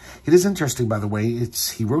puns. It is interesting, by the way.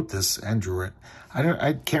 He wrote this and drew it.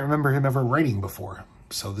 I can't remember him ever writing before,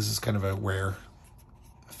 so this is kind of a rare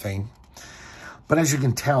thing. But as you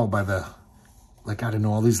can tell by the, like, I don't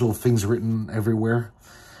know, all these little things written everywhere,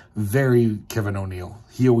 very Kevin O'Neill.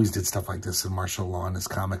 He always did stuff like this in martial law in his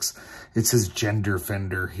comics. It's his gender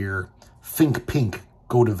fender here. Think pink,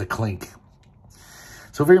 go to the clink.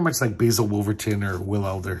 So very much like Basil Wolverton or Will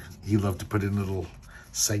Elder. He loved to put in little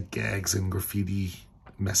sight gags and graffiti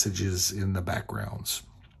messages in the backgrounds.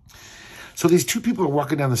 So these two people are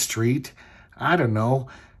walking down the street. I don't know.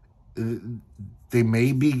 They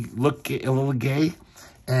maybe look a little gay.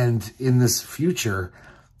 And in this future,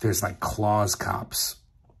 there's like claws cops.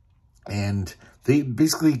 And they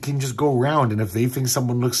basically can just go around, and if they think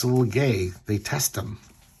someone looks a little gay, they test them.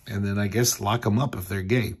 And then I guess lock them up if they're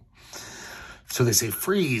gay. So they say,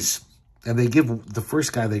 freeze. And they give the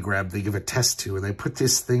first guy they grab, they give a test to, and they put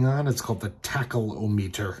this thing on. It's called the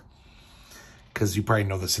tackle-o-meter. Because you probably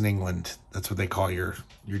know this in England. That's what they call your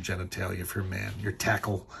genitalia if you're a man, your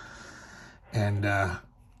tackle. And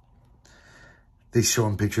they show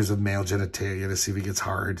him pictures of male genitalia to see if he gets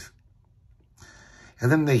hard.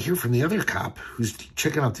 And then they hear from the other cop who's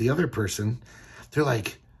checking out the other person. They're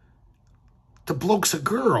like, the bloke's a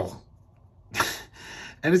girl.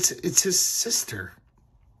 And it's his sister.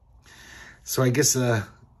 So I guess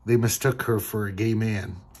they mistook her for a gay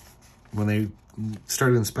man. When they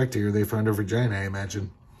started inspecting her, they found her vagina, I imagine.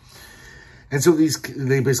 And so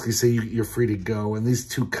they basically say you're free to go. And these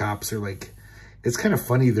two cops are like, it's kind of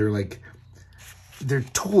funny. They're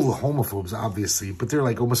total homophobes, obviously, but they're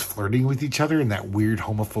like almost flirting with each other in that weird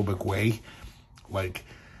homophobic way. Like,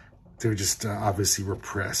 they're just obviously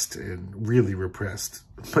repressed and really repressed.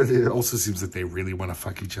 But it also seems like they really want to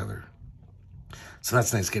fuck each other. So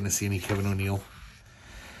that's nice getting to see any Kevin O'Neill.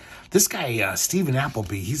 This guy, Stephen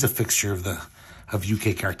Appleby, he's a fixture of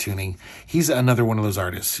UK cartooning. He's another one of those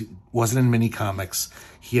artists. He wasn't in many comics.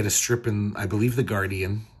 He had a strip in, I believe, The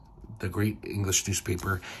Guardian, the great English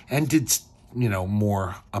newspaper, and did, you know,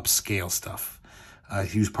 more upscale stuff.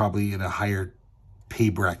 He was probably in a higher pay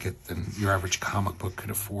bracket than your average comic book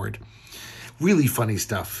could afford. Really funny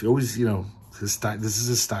stuff. He always, you know, his style. This is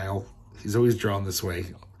his style. He's always drawn this way.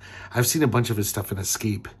 I've seen a bunch of his stuff in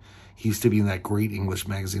Escape. He used to be in that great English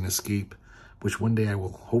magazine Escape, which one day I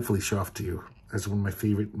will hopefully show off to you. That's one of my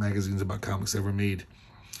favorite magazines about comics ever made.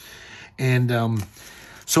 And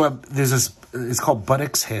there's this, it's called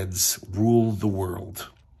Buttocks Heads Rule the World.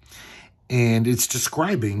 And it's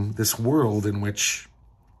describing this world in which,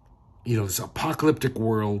 you know, this apocalyptic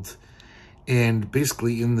world. And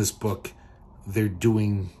basically in this book, they're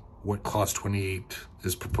doing what Clause 28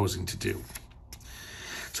 is proposing to do.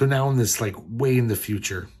 So now in this, like, way in the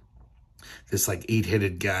future, this, like,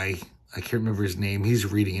 8-headed guy, I can't remember his name, he's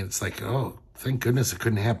reading it. It's like, oh, thank goodness it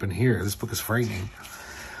couldn't happen here. This book is frightening.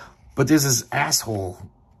 But there's this asshole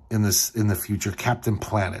in the future, Captain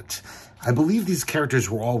Planet. I believe these characters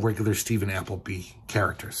were all regular Stephen Appleby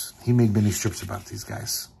characters. He made many strips about these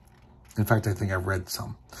guys. In fact, I think I've read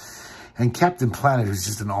some. And Captain Planet is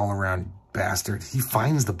just an all-around bastard. He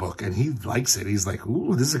finds the book and he likes it. He's like,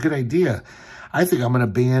 ooh, this is a good idea. I think I'm going to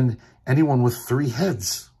ban anyone with 3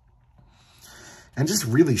 heads. And just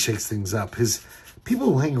really shakes things up. His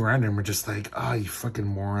people who hang around him are just like, oh, you fucking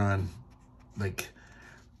moron. Like,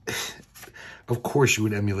 of course you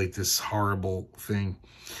would emulate this horrible thing.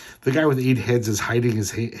 The guy with 8 heads is hiding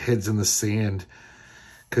his heads in the sand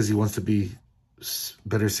because he wants to be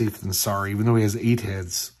better safe than sorry. Even though he has 8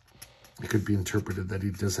 heads, it could be interpreted that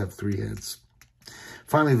he does have 3 heads.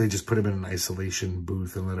 Finally, they just put him in an isolation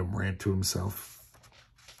booth and let him rant to himself.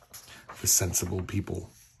 The sensible people.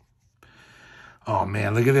 Oh,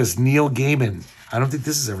 man, look at this. Neil Gaiman. I don't think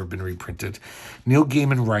this has ever been reprinted. Neil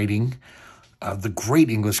Gaiman writing, the great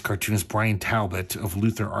English cartoonist Brian Talbot of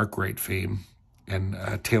Luther Arkwright fame, and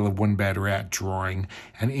A Tale of One Bad Rat drawing,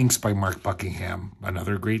 and inks by Mark Buckingham,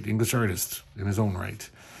 another great English artist in his own right,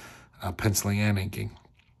 penciling and inking.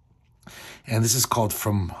 And this is called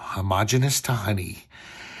From Homogeneous to Honey.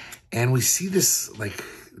 And we see this, like,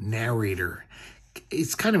 narrator.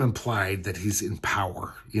 It's kind of implied that he's in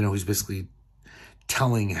power. You know, he's basically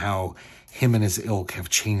telling how him and his ilk have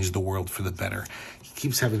changed the world for the better. He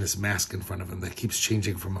keeps having this mask in front of him that keeps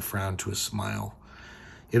changing from a frown to a smile.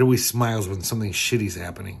 It always smiles when something shitty's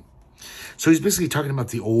happening. So he's basically talking about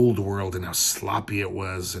the old world and how sloppy it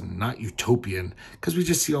was and not utopian, because we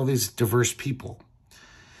just see all these diverse people.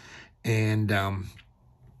 And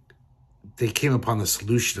they came upon the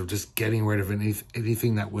solution of just getting rid of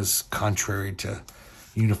anything that was contrary to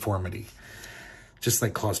uniformity, just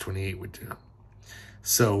like Clause 28 would do.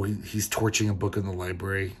 So he's torching a book in the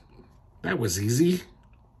library. That was easy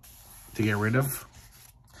to get rid of.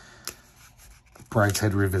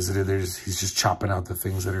 Brideshead Revisited. He's just chopping out the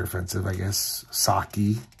things that are offensive, I guess.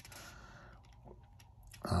 Saki.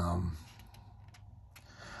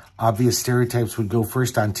 Obvious stereotypes would go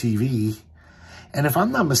first on TV. And if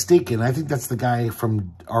I'm not mistaken, I think that's the guy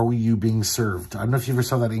from Are You Being Served? I don't know if you ever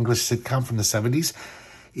saw that English sitcom from the 70s.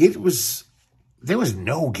 There was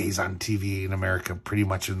no gays on TV in America pretty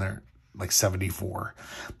much in there, like 74.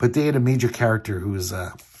 But they had a major character who was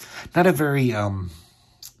not a very,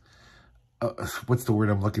 what's the word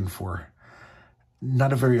I'm looking for?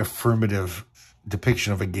 Not a very affirmative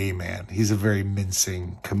depiction of a gay man. He's a very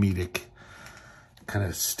mincing, comedic kind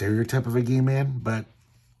of stereotype of a gay man, but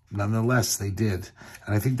nonetheless, they did.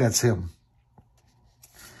 And I think that's him.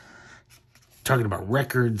 Talking about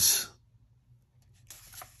records.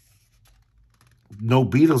 No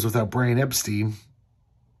Beatles without Brian Epstein.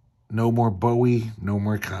 No more Bowie. No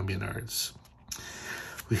more Communards.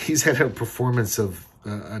 He's had a performance of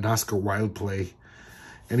an Oscar Wilde play.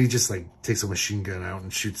 And he just like takes a machine gun out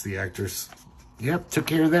and shoots the actors. Yep, took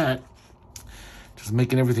care of that. Just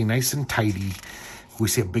making everything nice and tidy. We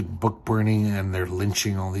see a big book burning and they're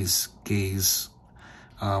lynching all these gays.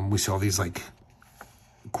 We see all these like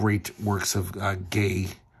great works of gay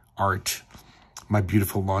art. My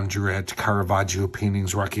Beautiful Laundrette, Caravaggio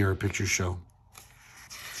paintings, Rocky Horror Picture Show.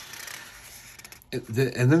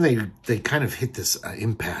 And then they kind of hit this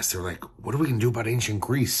impasse. They're like, what are we going to do about ancient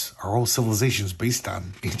Greece? Our whole civilization is based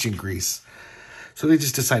on ancient Greece. So they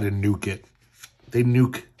just decide to nuke it. They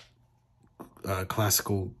nuke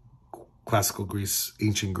classical Greece,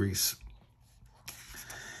 ancient Greece.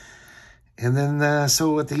 And then,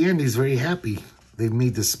 so at the end, he's very happy. They've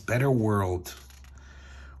made this better world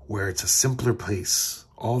where it's a simpler place.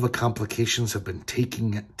 All the complications have been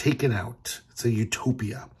taken out. It's a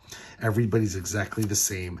utopia. Everybody's exactly the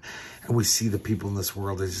same. And we see the people in this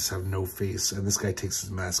world, they just have no face. And this guy takes his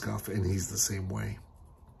mask off and he's the same way.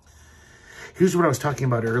 Here's what I was talking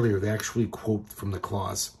about earlier. They actually quote from the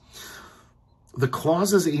clause. The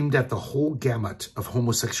clause is aimed at the whole gamut of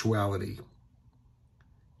homosexuality.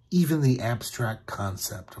 Even the abstract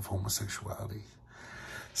concept of homosexuality.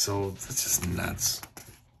 So that's just nuts.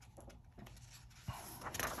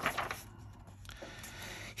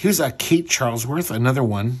 Here's Kate Charlesworth, another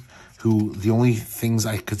one who the only things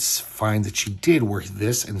I could find that she did were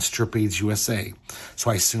this and Strip Aids USA. So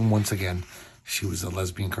I assume, once again, she was a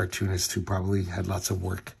lesbian cartoonist who probably had lots of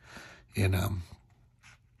work in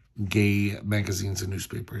gay magazines and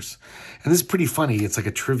newspapers. And this is pretty funny. It's like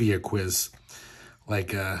a trivia quiz.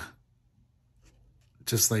 Like,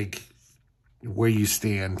 just like where you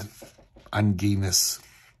stand on gayness.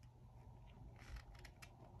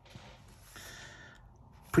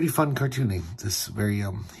 Pretty fun cartooning. This very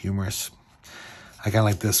humorous. I kind of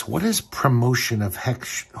like this. What is promotion of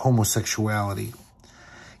homosexuality?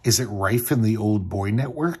 Is it rife in the Old Boy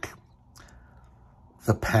Network?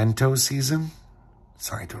 The Panto season?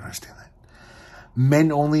 Sorry, I don't understand that.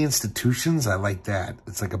 Men-only institutions? I like that.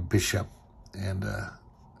 It's like a bishop and a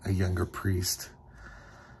younger priest.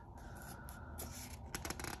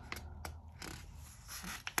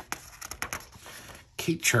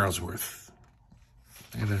 Kate Charlesworth.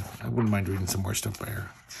 And I wouldn't mind reading some more stuff by her.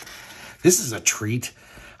 This is a treat.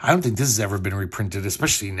 I don't think this has ever been reprinted,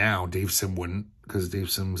 especially now. Dave Sim wouldn't, because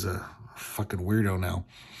Dave Sim's a fucking weirdo now.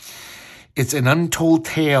 It's An Untold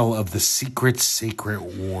Tale of the Secret Sacred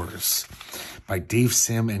Wars by Dave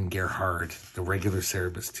Sim and Gerhard, the regular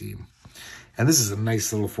Cerebus team. And this is a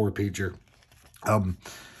nice little 4-pager. God,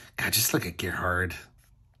 just look at Gerhard.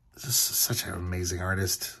 This is such an amazing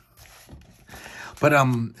artist. But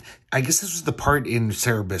I guess this was the part in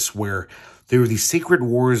Cerebus where there were these sacred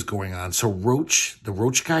wars going on. So Roach, the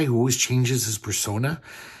Roach guy who always changes his persona,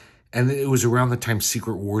 and it was around the time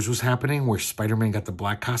Secret Wars was happening where Spider-Man got the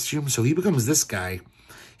black costume. So he becomes this guy.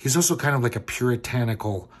 He's also kind of like a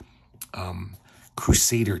puritanical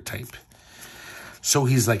crusader type. So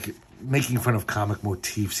he's like making fun of comic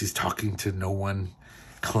motifs. He's talking to no one,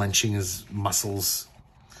 clenching his muscles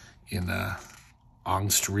in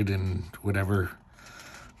angst-ridden whatever,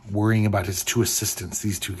 worrying about his 2 assistants,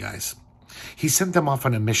 these 2 guys. He sent them off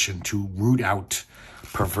on a mission to root out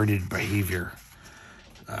perverted behavior,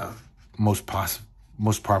 most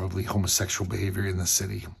probably homosexual behavior in the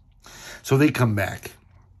city. So they come back,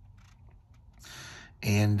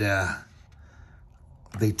 and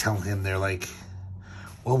they tell him, they're like,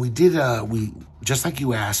 well, we just like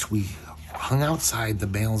you asked, we hung outside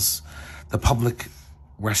the public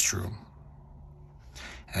restroom.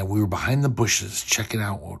 And we were behind the bushes checking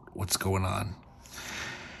out what's going on.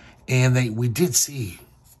 And we did see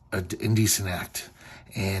an indecent act.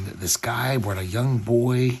 And this guy brought a young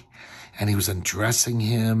boy, and he was undressing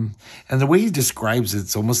him. And the way he describes it,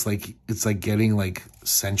 it's almost like, it's like getting like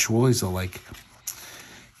sensual. He's like,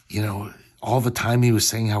 you know, all the time he was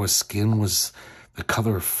saying how his skin was the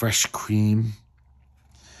color of fresh cream.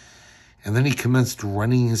 And then he commenced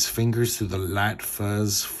running his fingers through the light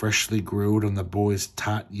fuzz freshly growed on the boy's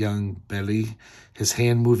taut young belly, his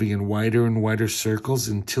hand moving in wider and wider circles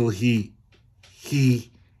until he,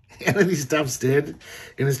 and then he stops dead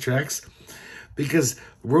in his tracks because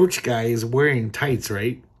Roach guy is wearing tights,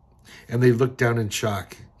 right? And they look down in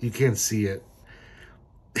shock. You can't see it.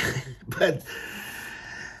 But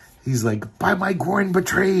he's like, by my groin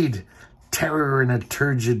betrayed, terror and a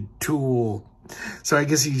turgid tool. So I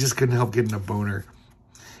guess he just couldn't help getting a boner.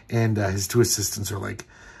 And his two assistants are like,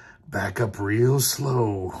 back up real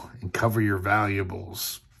slow and cover your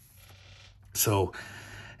valuables. So,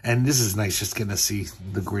 and this is nice just getting to see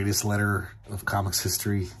the greatest letter of comics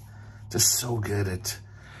history. Just so good at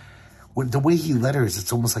the way he letters.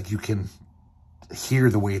 It's almost like you can hear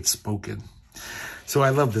the way it's spoken. So I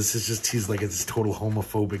love this. It's just, he's like this total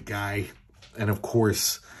homophobic guy. And of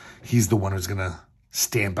course, he's the one who's going to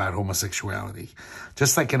stamp out homosexuality.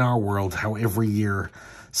 Just like in our world, how every year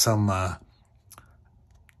some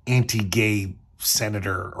anti-gay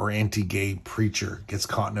senator or anti-gay preacher gets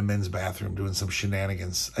caught in a men's bathroom doing some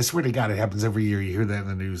shenanigans. I swear to God, it happens every year. You hear that in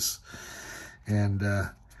the news. And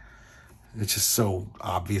it's just so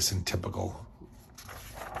obvious and typical.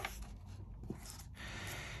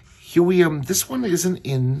 Here we, this one isn't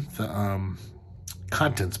in the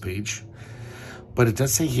contents page, but it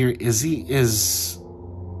does say here, Izzy is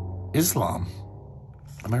Islam.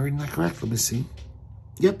 Am I reading that correct? Let me see.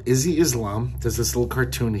 Yep, Izzy Islam. There's this little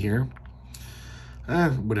cartoon here.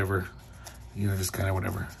 Whatever. You know, just kind of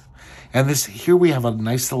whatever. And this, here we have a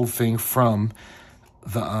nice little thing from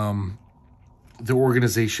the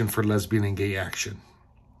Organization for Lesbian and Gay Action.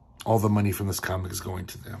 All the money from this comic is going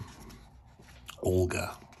to them.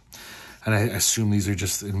 Olga. And I assume these are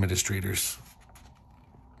just administrators.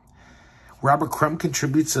 Robert Crumb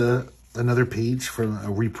contributes another page from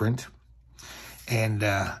a reprint. And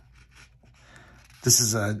this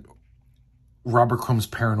is Robert Crumb's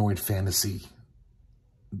Paranoid Fantasy,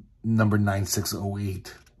 number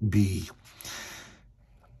 9608B.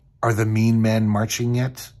 Are the mean men marching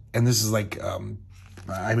yet? And this is like, I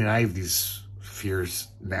mean, I have these fears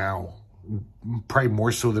now, probably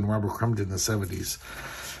more so than Robert Crumb did in the 70s.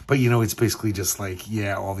 But, you know, it's basically just like,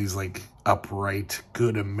 yeah, all these like upright,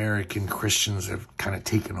 good American Christians have kind of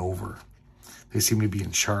taken over. They seem to be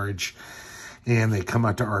in charge. And they come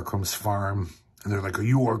out to Aargh's farm. And they're like, are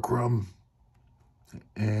you Aargh?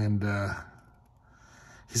 And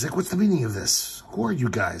he's like, what's the meaning of this? Who are you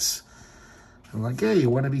guys? And I'm like, hey, you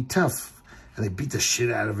want to be tough. And they beat the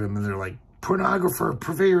shit out of him. And they're like, pornographer,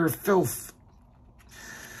 purveyor of filth.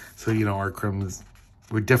 So, you know, Aargh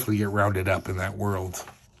would definitely get rounded up in that world.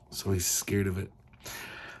 So he's scared of it.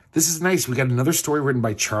 This is nice. We got another story written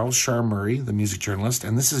by Charles Shaar Murray, the music journalist.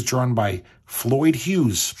 And this is drawn by Floyd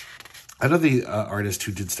Hughes, another artist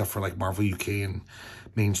who did stuff for like Marvel UK and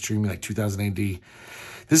mainstream, like 2000 AD.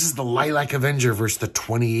 This is the Lilac Avenger versus the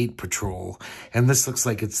 28 Patrol. And this looks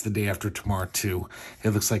like it's the day after tomorrow, too. It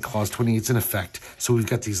looks like Clause 28's in effect. So we've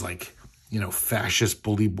got these, like, you know, fascist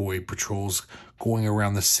bully boy patrols going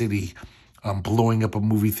around the city, blowing up a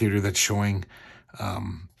movie theater that's showing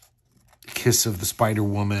Kiss of the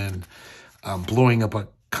Spider-Woman, blowing up a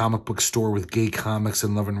comic book store with gay comics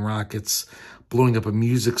and Love and Rockets, blowing up a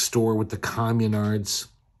music store with the Communards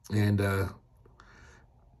and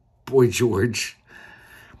Boy George.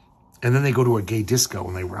 And then they go to a gay disco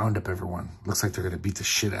and they round up everyone. Looks like they're going to beat the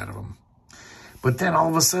shit out of them. But then all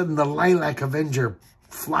of a sudden, the Lilac Avenger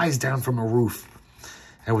flies down from a roof.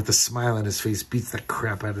 And with a smile on his face, beats the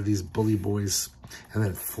crap out of these bully boys. And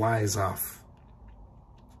then flies off.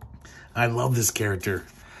 I love this character.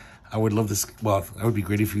 I would love this. Well, that would be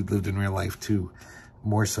great if you lived in real life too.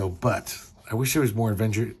 More so. But I wish there was more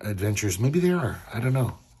adventures. Maybe there are. I don't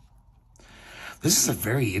know. This is a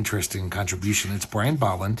very interesting contribution. It's Brian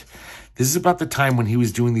Bolland. This is about the time when he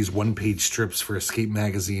was doing these one-page strips for Escape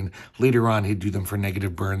magazine. Later on, he'd do them for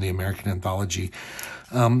Negative Burn, the American anthology.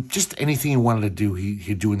 Just anything he wanted to do,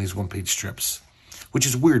 he'd do in these one-page strips. Which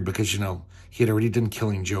is weird because, you know, he had already done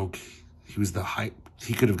Killing Joke. He was the hype.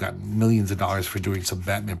 He could have gotten millions of dollars for doing some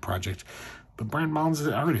Batman project. But Brian Bolland's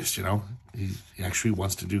an artist, you know. He actually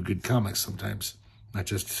wants to do good comics sometimes. Not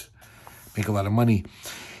just make a lot of money.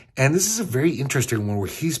 And this is a very interesting one where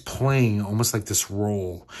he's playing almost like this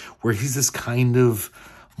role where he's this kind of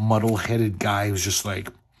muddle-headed guy who's just like,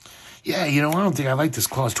 yeah, you know, I don't think I like this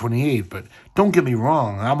Clause 28, but don't get me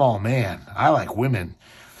wrong, I'm all man. I like women.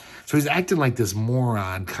 So he's acting like this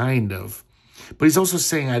moron, kind of. But he's also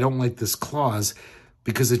saying, I don't like this clause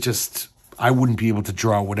because it just, I wouldn't be able to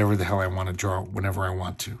draw whatever the hell I want to draw whenever I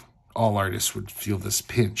want to. All artists would feel this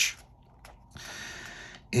pinch.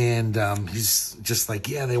 And he's just like,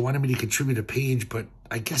 yeah, they wanted me to contribute a page, but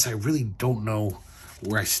I guess I really don't know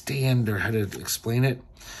where I stand or how to explain it.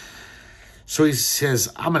 So he says,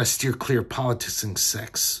 I'm going to steer clear of politics and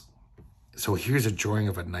sex. So here's a drawing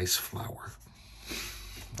of a nice flower.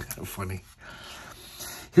 Kind of funny.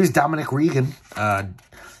 Here's Dominic Regan.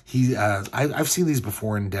 I've seen these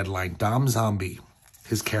before in Deadline. Dom Zombie,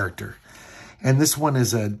 his character. And this one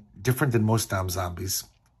is different than most Dom Zombies.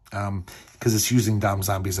 because it's using Dom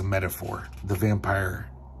Zombie as a metaphor, the vampire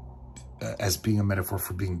as being a metaphor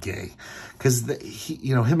for being gay. Because,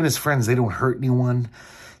 him and his friends, they don't hurt anyone.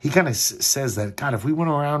 He kind of says that, God, if we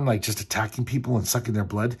went around like just attacking people and sucking their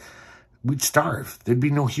blood, we'd starve. There'd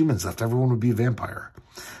be no humans left. Everyone would be a vampire.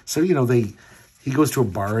 So, he goes to a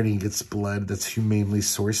bar and he gets blood that's humanely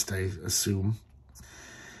sourced, I assume.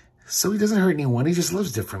 So he doesn't hurt anyone. He just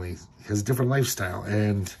lives differently. He has a different lifestyle.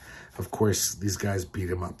 And, of course, these guys beat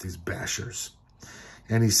him up, these bashers.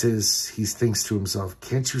 And he says, he thinks to himself,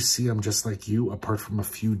 can't you see I'm just like you, apart from a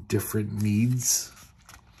few different needs?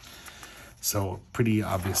 So, pretty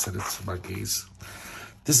obvious that it's about gays.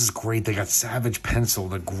 This is great. They got Savage Pencil,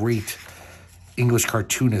 the great English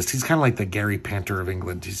cartoonist. He's kind of like the Gary Panter of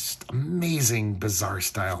England. He's amazing, bizarre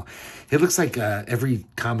style. It looks like every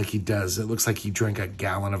comic he does, it looks like he drank a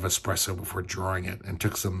gallon of espresso before drawing it and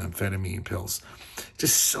took some amphetamine pills.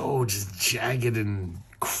 Just jagged and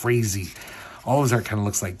crazy. All of his art kind of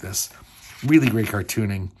looks like this. Really great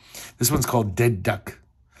cartooning. This one's called Dead Duck.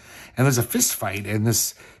 And there's a fist fight, and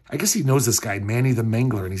I guess he knows this guy, Manny the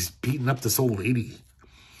Mangler, and he's beating up this old lady.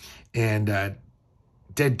 And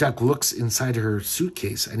Dead Duck looks inside her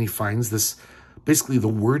suitcase, and he finds basically the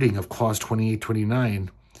wording of Clause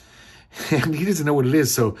 2829. And he doesn't know what it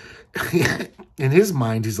is, so in his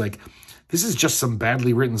mind, he's like, this is just some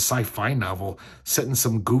badly written sci-fi novel set in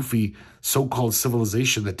some goofy so-called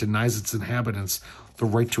civilization that denies its inhabitants the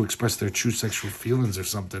right to express their true sexual feelings or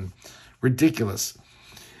something. Ridiculous.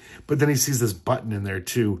 But then he sees this button in there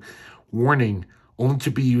too. Warning, only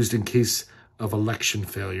to be used in case of election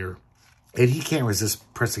failure. And he can't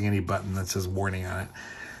resist pressing any button that says warning on it.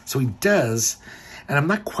 So he does, and I'm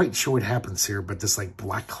not quite sure what happens here, but this like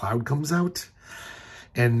black cloud comes out.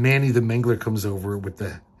 And Manny the Mangler comes over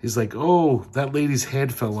he's like, oh, that lady's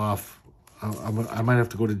head fell off. I might have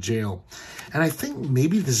to go to jail. And I think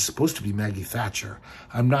maybe this is supposed to be Maggie Thatcher.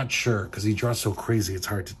 I'm not sure, because he draws so crazy, it's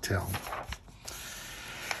hard to tell.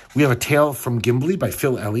 We have a tale from Gimli by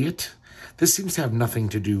Phil Elliott. This seems to have nothing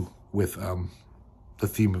to do with the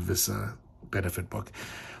theme of this benefit book.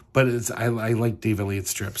 But I like Dave Elliott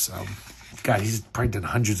strips. God, he's probably done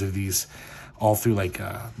hundreds of these, all through like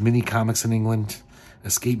mini comics in England,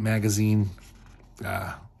 Escape Magazine,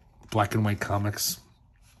 black and white comics.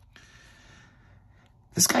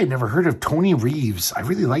 This guy I'd never heard of, Tony Reeves. I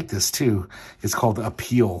really like this too. It's called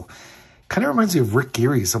Appeal. Kind of reminds me of Rick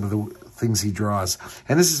Geary, some of the things he draws.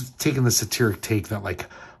 And this is taking the satiric take that like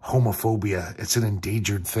homophobia, it's an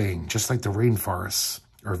endangered thing, just like the rainforests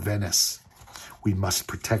or Venice. We must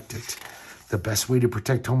protect it. The best way to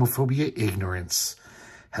protect homophobia? Ignorance.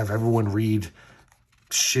 Have everyone read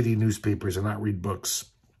shitty newspapers and not read books.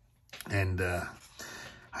 And I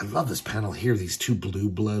love this panel here. These two blue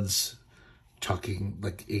bloods talking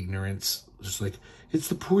like ignorance. Just like, it's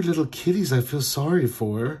the poor little kitties I feel sorry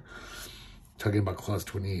for. Talking about Clause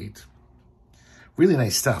 28. Really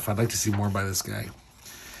nice stuff. I'd like to see more by this guy.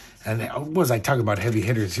 And what was I talking about heavy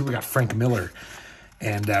hitters? Here we got Frank Miller.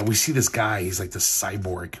 And we see this guy. He's like this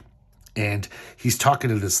cyborg. And he's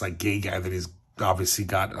talking to this like gay guy that he's obviously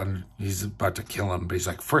got on. He's about to kill him. But he's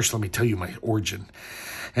like, first, let me tell you my origin.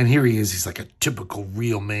 And here he is. He's like a typical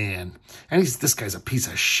real man. And this guy's a piece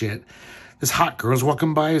of shit. This hot girl's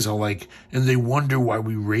walking by. He's all like, and they wonder why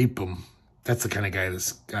we rape them. That's the kind of guy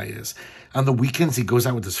this guy is. On the weekends, he goes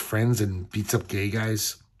out with his friends and beats up gay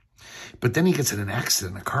guys. But then he gets in an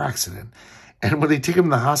accident, a car accident. And when they take him to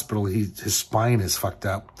the hospital, his spine is fucked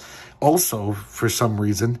up. Also, for some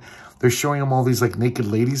reason, they're showing him all these like naked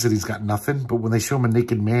ladies and he's got nothing. But when they show him a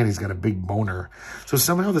naked man, he's got a big boner. So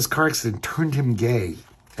somehow this car accident turned him gay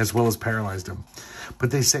as well as paralyzed him. But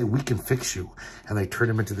they say, we can fix you. And they turn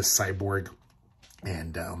him into this cyborg.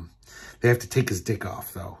 And they have to take his dick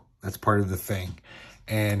off, though. That's part of the thing.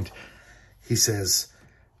 And he says,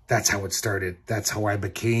 that's how it started. That's how I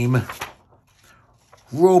became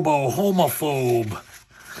robo-homophobe.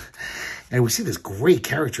 And we see this great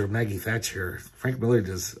character of Maggie Thatcher. Frank Miller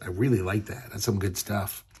does. I really like that. That's some good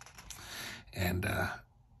stuff. And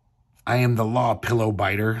I am the law pillow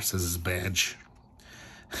biter, says his badge.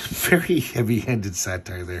 Very heavy-handed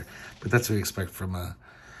satire there. But that's what we expect from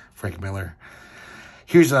Frank Miller.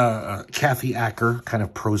 Here's a Kathy Acker kind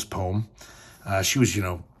of prose poem. She was,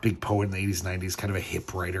 big poet in the 80s, 90s, kind of a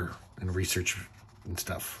hip writer and research and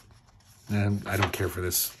stuff. And I don't care for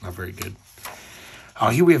this. Not very good.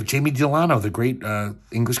 Here we have Jamie Delano, the great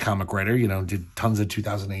English comic writer. Did tons of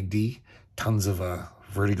 2000 AD, tons of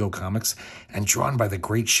Vertigo comics, and drawn by the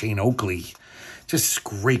great Shane Oakley. Just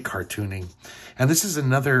great cartooning. And this is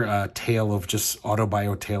another tale of just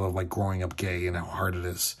autobio tale of like growing up gay and how hard it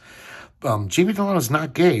is. Jamie Delano is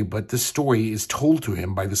not gay, but this story is told to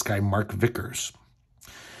him by this guy, Mark Vickers.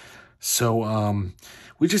 So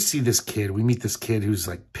we just see this kid. We meet this kid who's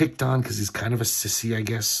like picked on because he's kind of a sissy, I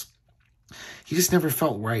guess. He just never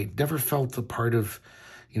felt right. Never felt a part of,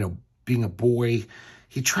 being a boy.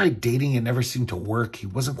 He tried dating. It never seemed to work. He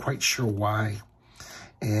wasn't quite sure why.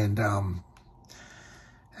 And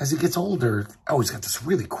as he gets older, he's got this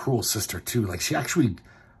really cruel sister too. Like she actually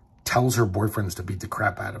tells her boyfriends to beat the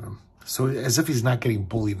crap out of him. So as if he's not getting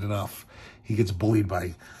bullied enough, he gets bullied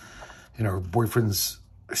by, her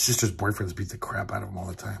sister's boyfriends beat the crap out of him all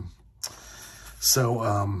the time.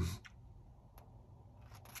 So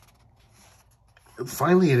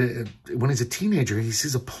finally, when he's a teenager, he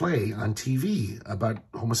sees a play on TV about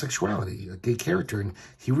homosexuality, a gay character, and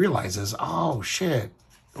he realizes, oh, shit,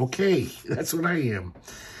 okay, that's what I am.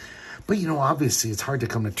 But, obviously, it's hard to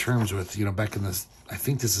come to terms with, back in this, I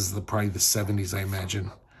think this is probably the 70s, I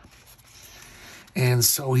imagine. And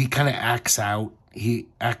so he kind of acts out. He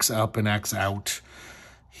acts up and acts out.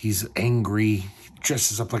 He's angry,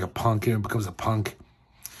 dresses up like a punk, becomes a punk,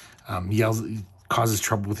 yells, causes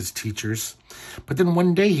trouble with his teachers. But then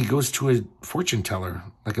one day he goes to a fortune teller,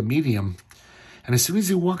 like a medium. And as soon as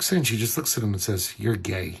he walks in, she just looks at him and says, "You're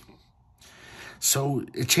gay." So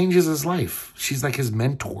it changes his life. She's like his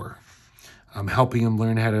mentor, helping him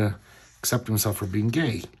learn how to accept himself for being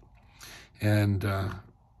gay. And,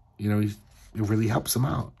 it really helps him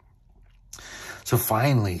out. So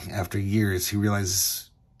finally, after years, he realizes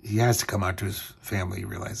he has to come out to his family, he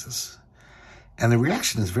realizes. And the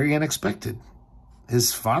reaction is very unexpected.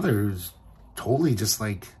 His father is totally just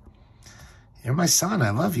like, "You're my son, I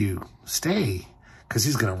love you, stay." Because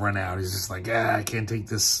he's going to run out. He's just like, I can't take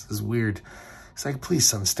this, this is weird. He's like, "Please,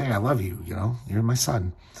 son, stay, I love you, you're my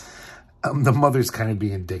son." The mother's kind of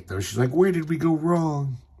being a dick, though. She's like, "Where did we go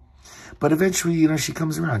wrong?" But eventually, she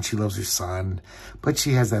comes around. She loves her son. But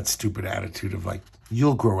she has that stupid attitude of like,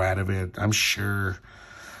 "You'll grow out of it, I'm sure."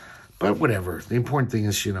 But whatever. The important thing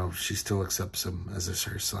is, she still accepts him as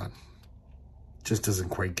her son. Just doesn't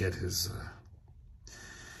quite get his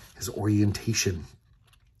orientation.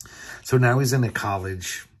 So now he's in a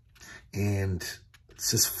college, and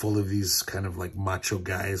it's just full of these kind of like macho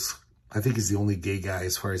guys. I think he's the only gay guy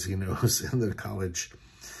as far as he knows in the college.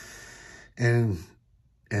 And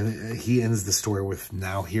he ends the story with,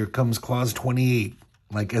 "Now here comes Clause 28.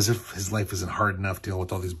 Like as if his life isn't hard enough dealing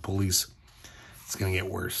with all these bullies. It's going to get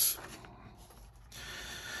worse.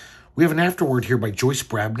 We have an afterword here by Joyce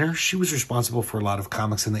Brabner. She was responsible for a lot of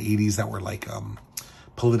comics in the 80s that were like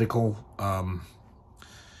political.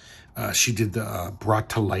 She did the Brought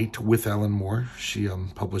to Light with Alan Moore. She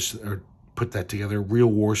published or put that together, Real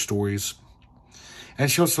War Stories. And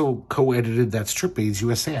she also co-edited that Strip Aids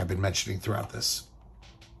USA I've been mentioning throughout this.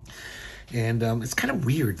 And it's kind of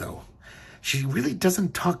weird, though. She really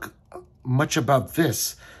doesn't talk much about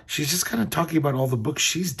this. She's just kind of talking about all the books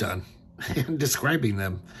she's done and describing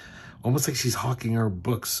them. Almost like she's hawking her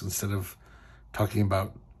books instead of talking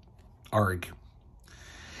about Aargh.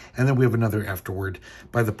 And then we have another afterword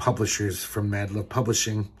by the publishers from Mad Love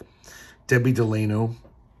Publishing. Debbie Delano,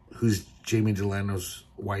 who's Jamie Delano's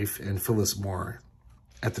wife, and Phyllis Moore.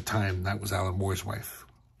 At the time, that was Alan Moore's wife.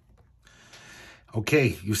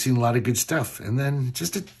 Okay, you've seen a lot of good stuff. And then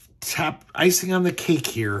just a icing on the cake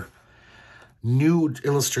here. New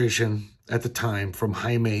illustration at the time from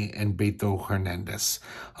Jaime and Beto Hernandez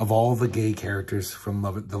of all the gay characters from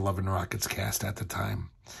the Love and Rockets cast at the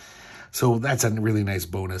time. So that's a really nice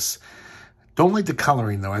bonus. Don't like the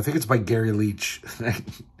coloring, though. I think it's by Gary Leach.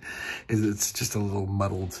 It's just a little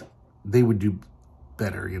muddled. They would do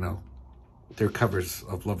better, Their covers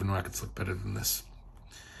of Love and Rockets look better than this.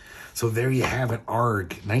 So there you have it,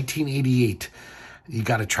 Aargh, 1988. You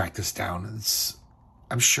got to track this down.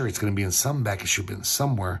 I'm sure it's going to be in some back issue bin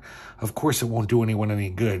somewhere. Of course, it won't do anyone any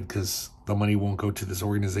good because the money won't go to this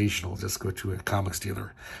organization. It'll just go to a comics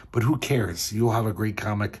dealer. But who cares? You'll have a great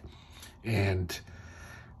comic. And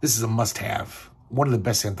this is a must-have. One of the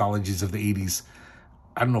best anthologies of the 80s.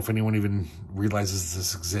 I don't know if anyone even realizes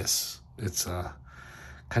this exists. It's kind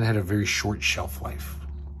of had a very short shelf life.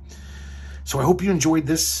 So I hope you enjoyed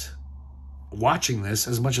this, watching this,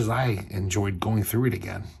 as much as I enjoyed going through it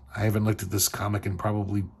again. I haven't looked at this comic in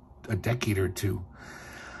probably a decade or two.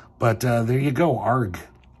 But there you go, Aargh.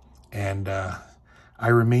 And I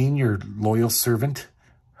remain your loyal servant,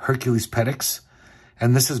 herculespetix.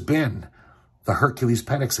 And this has been the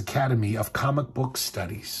herculespetix Academy of Comic Book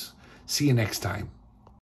Studies. See you next time.